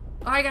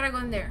 Oh, I gotta go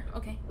in there.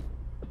 Okay.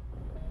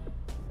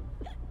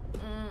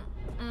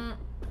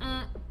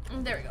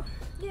 There we go.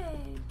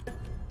 Yay.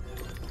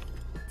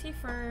 T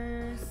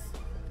first.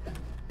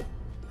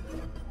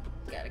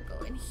 Gotta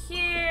go in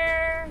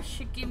here.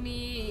 Should give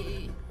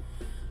me...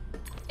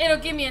 It'll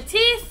give me a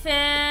teeth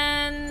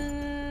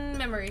and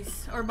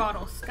memories or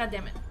bottles. God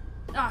damn it.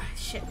 Ah,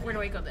 shit. Where do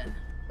I go then?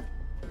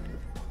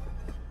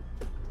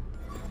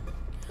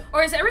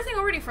 Or is everything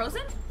already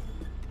frozen?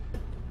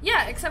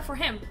 Yeah, except for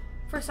him.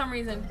 For some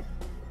reason.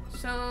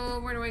 So,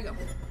 where do I go?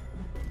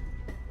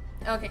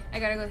 Okay, I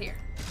gotta go here.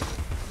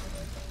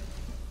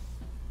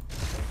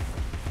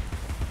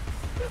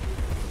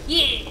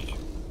 Yeah!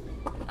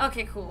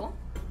 Okay, cool.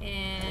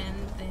 And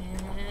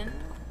then...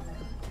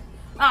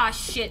 Ah,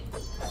 shit.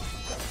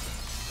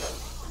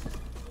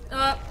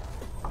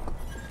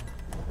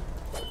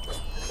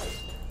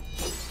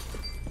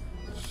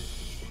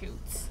 Shoot.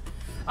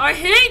 I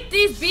hate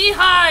these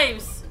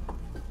beehives!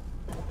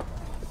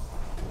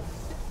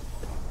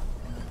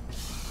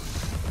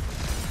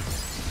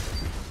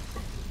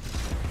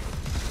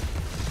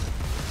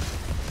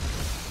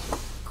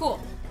 Cool.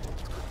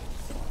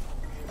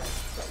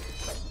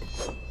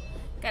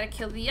 Gotta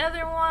kill the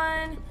other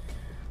one.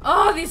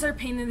 Oh, these are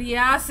pain in the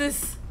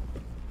asses.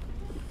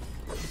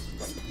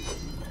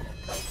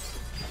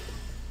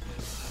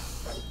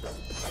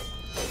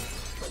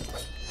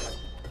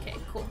 Okay,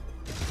 cool.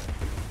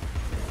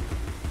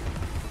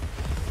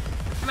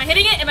 Am I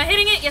hitting it? Am I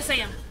hitting it? Yes, I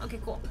am. Okay,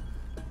 cool.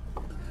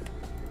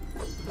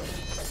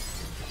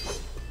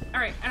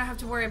 Alright, I don't have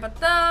to worry about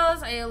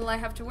those. All I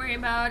have to worry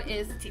about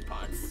is the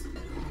teapots.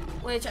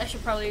 Which I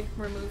should probably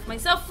remove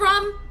myself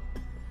from.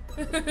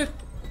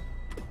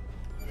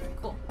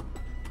 Cool.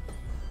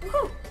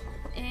 Woohoo!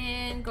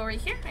 And go right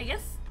here, I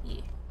guess.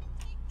 Yeah.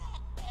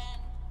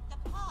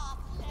 The path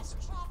less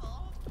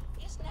traveled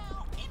is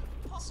now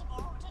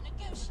impossible to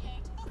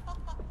negotiate.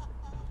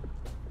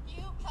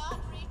 You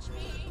can't reach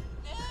me.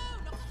 No,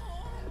 not at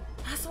all.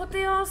 That's what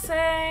they all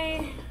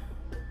say.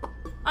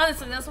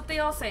 Honestly, that's what they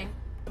all say.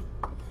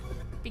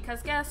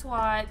 Because guess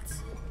what?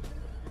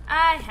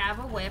 I have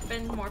a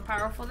weapon more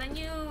powerful than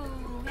you.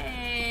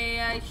 Hey,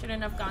 I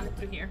shouldn't have gone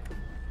through here.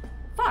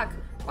 Fuck.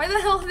 Why the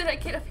hell did I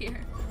get up here?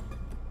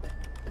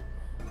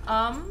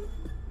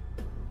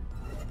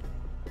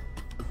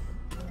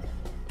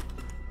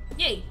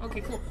 Yay.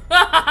 Okay, cool.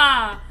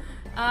 Yeah,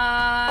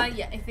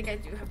 I think I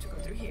do have to go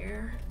through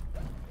here.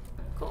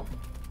 Cool.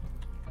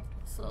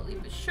 Slowly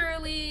but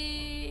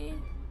surely.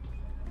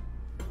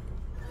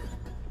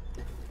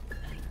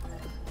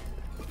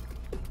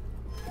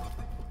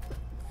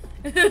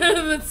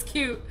 That's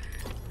cute.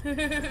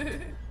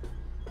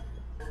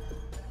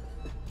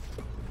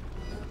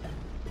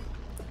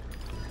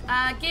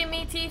 Give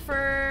me tea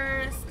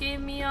first. Give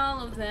me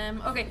all of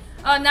them. Okay.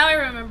 Now I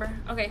remember.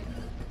 Okay.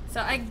 So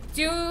I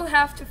do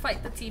have to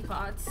fight the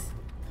teapots.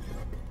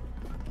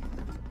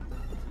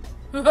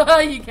 You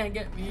can't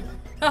get me.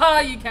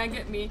 You can't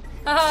get me.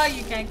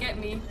 You can't get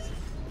me.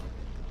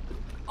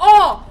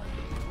 Oh!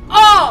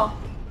 Oh!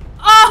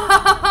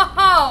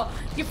 Oh!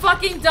 You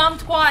fucking dumb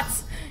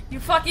twats! You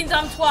fucking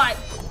dumb twat!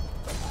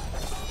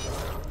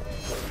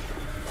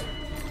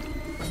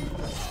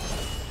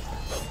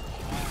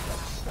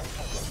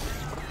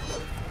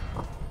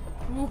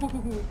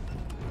 Ooh.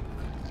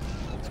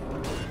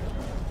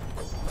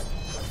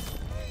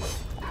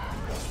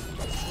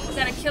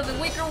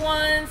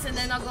 and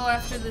then I'll go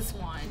after this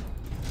one.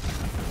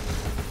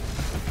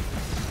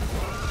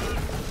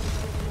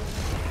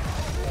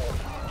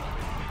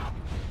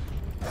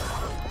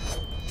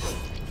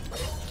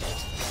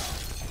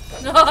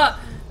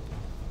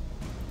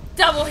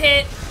 Double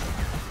hit.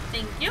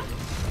 Thank you.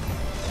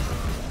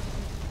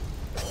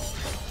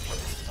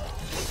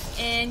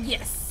 And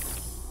yes.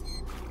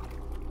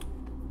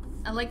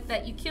 I like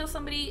that you kill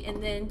somebody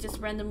and then just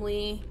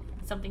randomly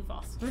something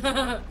falls.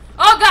 Oh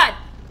god!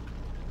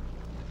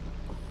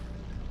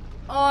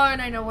 Oh,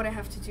 and I know what I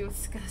have to do.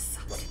 It's gonna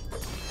suck.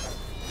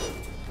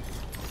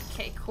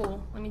 Okay,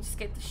 cool. Let me just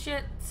get the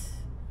shit.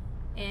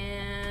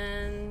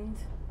 And...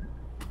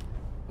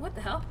 what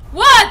the hell?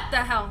 What the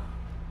hell?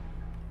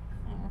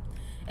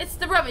 It's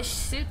the rubbish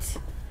suit.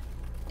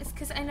 It's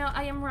because I know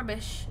I am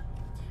rubbish.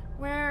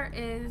 Where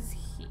is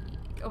he?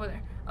 Over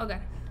there. Oh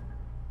god.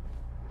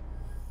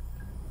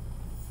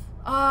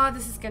 Oh,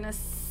 this is gonna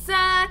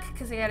suck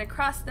because I gotta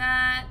cross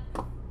that.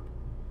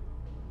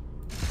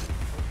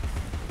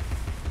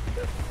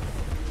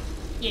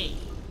 Yay.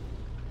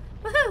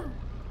 Woohoo!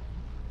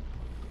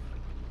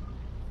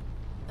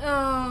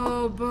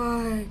 Oh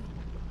boy.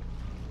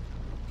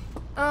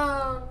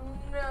 Oh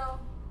no.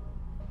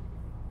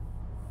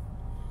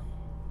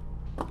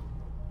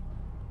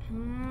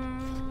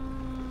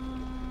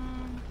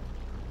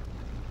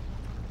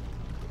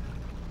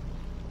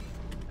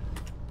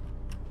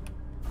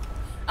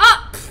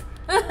 Ah!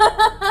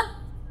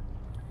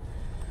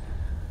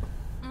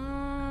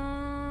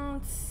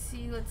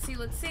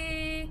 Let's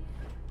see.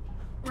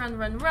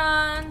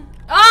 Run.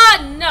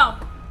 Oh no!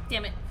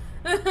 Damn it.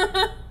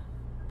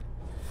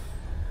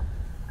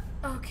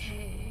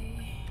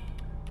 Okay.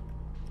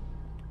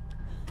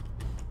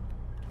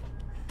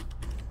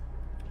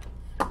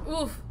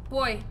 Oof,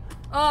 boy.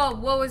 Oh,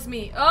 woe is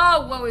me.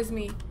 Oh, woe is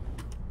me.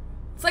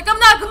 It's like I'm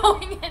not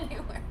going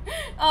anywhere.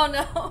 Oh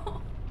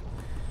no.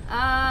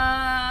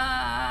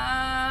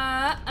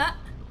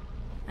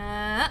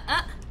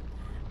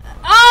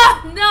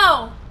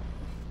 No!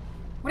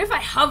 What if I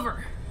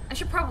hover? I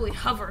should probably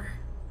hover.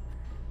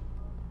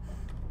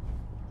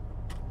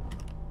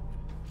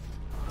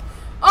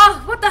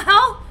 Oh, what the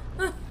hell?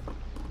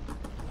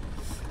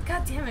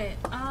 God damn it.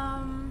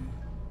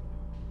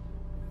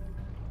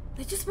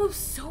 They just move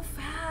so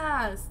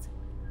fast.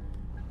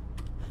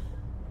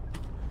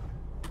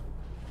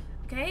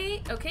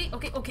 Okay.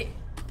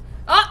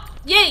 Oh,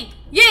 yay!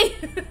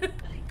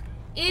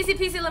 Easy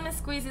peasy lemon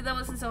squeezy. That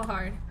wasn't so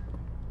hard.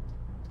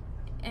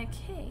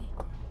 Okay.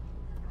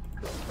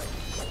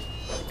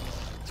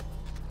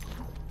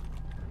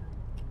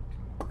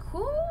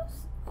 Who?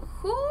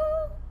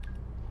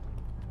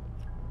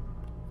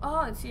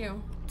 Oh, it's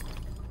you.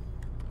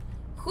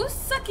 Who's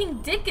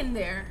sucking dick in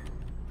there?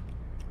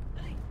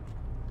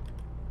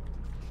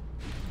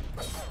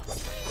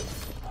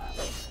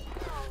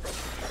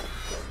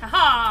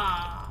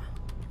 Haha!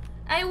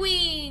 I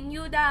win,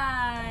 you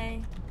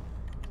die.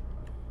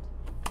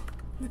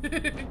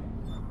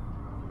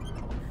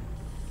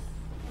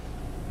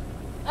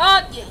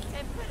 Oh, yeah.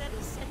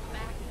 Temporary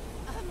setback,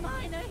 a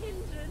minor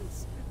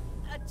hindrance,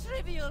 a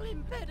trivial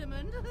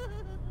impediment.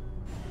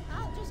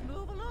 I'll just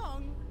move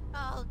along.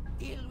 I'll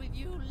deal with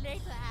you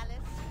later, Alice.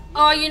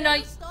 Oh, you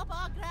know. Stop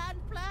our grand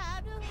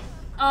plan.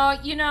 Oh,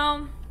 you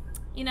know,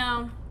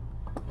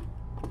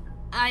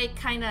 I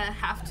kind of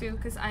have to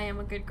because I am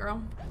a good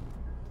girl.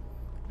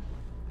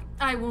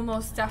 I will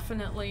most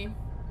definitely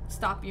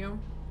stop you.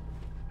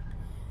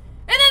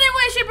 In any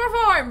way, shape, or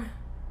form.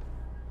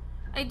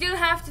 I do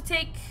have to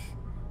take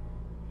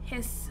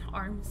his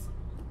arms.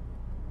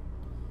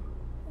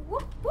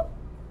 Whoop, whoop.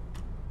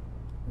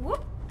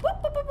 Whoop,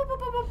 whoop, whoop, whoop,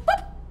 whoop, whoop,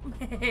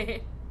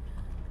 whoop.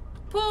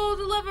 Pull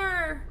the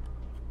lever.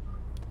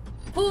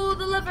 Pull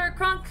the lever,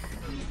 Crunk.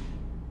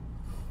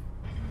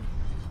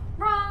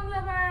 Wrong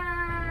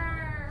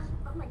lever.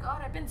 Oh my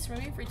god, I've been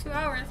swimming for 2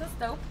 hours. That's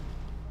dope.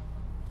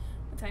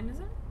 What time is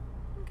it?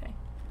 Okay.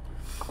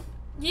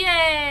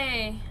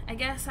 Yay! I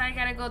guess I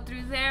gotta go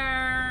through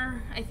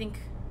there. I think.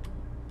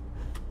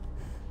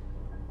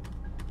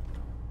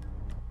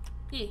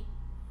 Yeah.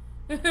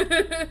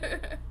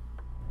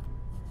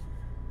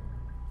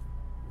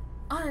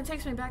 Oh, and it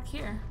takes me back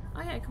here.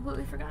 Oh yeah, I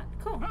completely forgot.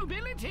 Cool.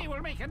 Mobility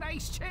will make a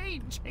nice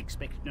change.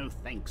 Expect no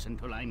thanks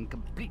until I'm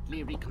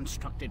completely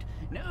reconstructed.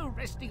 No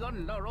resting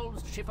on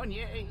laurels,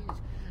 chiffoniers,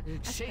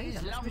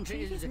 chaise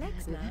lounges,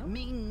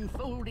 mean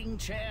folding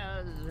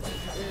chairs,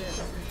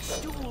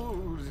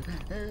 stools.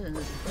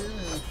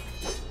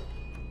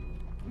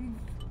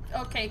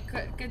 Okay,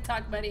 good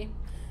talk, buddy.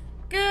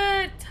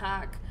 Good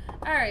talk.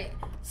 All right,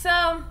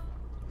 so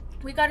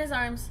we got his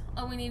arms.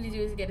 All we need to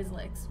do is get his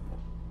legs.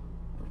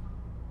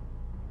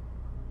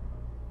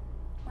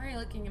 Why are you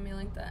looking at me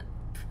like that?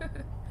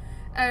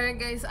 Alright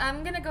guys,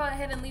 I'm gonna go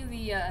ahead and leave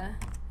the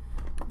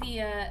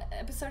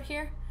episode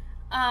here.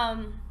 That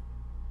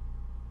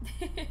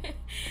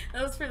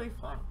was really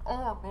fun.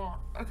 Oh man,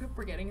 I keep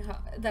forgetting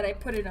that I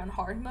put it on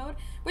hard mode,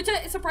 which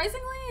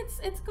surprisingly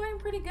it's going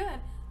pretty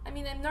good. I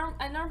mean,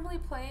 I normally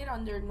play it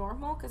under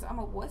normal because I'm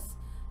a wuss,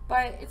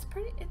 but it's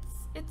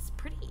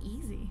pretty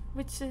easy,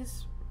 which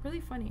is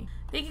really funny.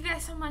 Thank you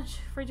guys so much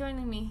for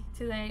joining me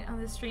today on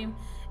this stream,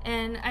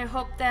 and I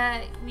hope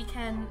that we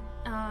can,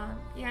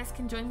 you guys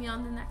can join me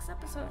on the next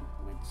episode,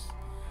 which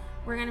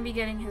we're gonna be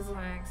getting his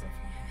legs.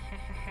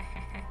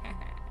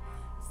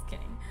 Just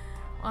kidding.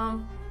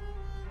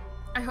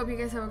 I hope you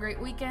guys have a great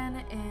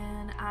weekend,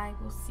 and I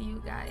will see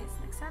you guys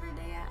next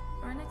Saturday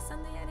or next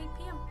Sunday at 8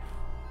 p.m.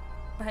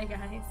 Bye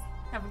guys.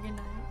 Have a good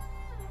night.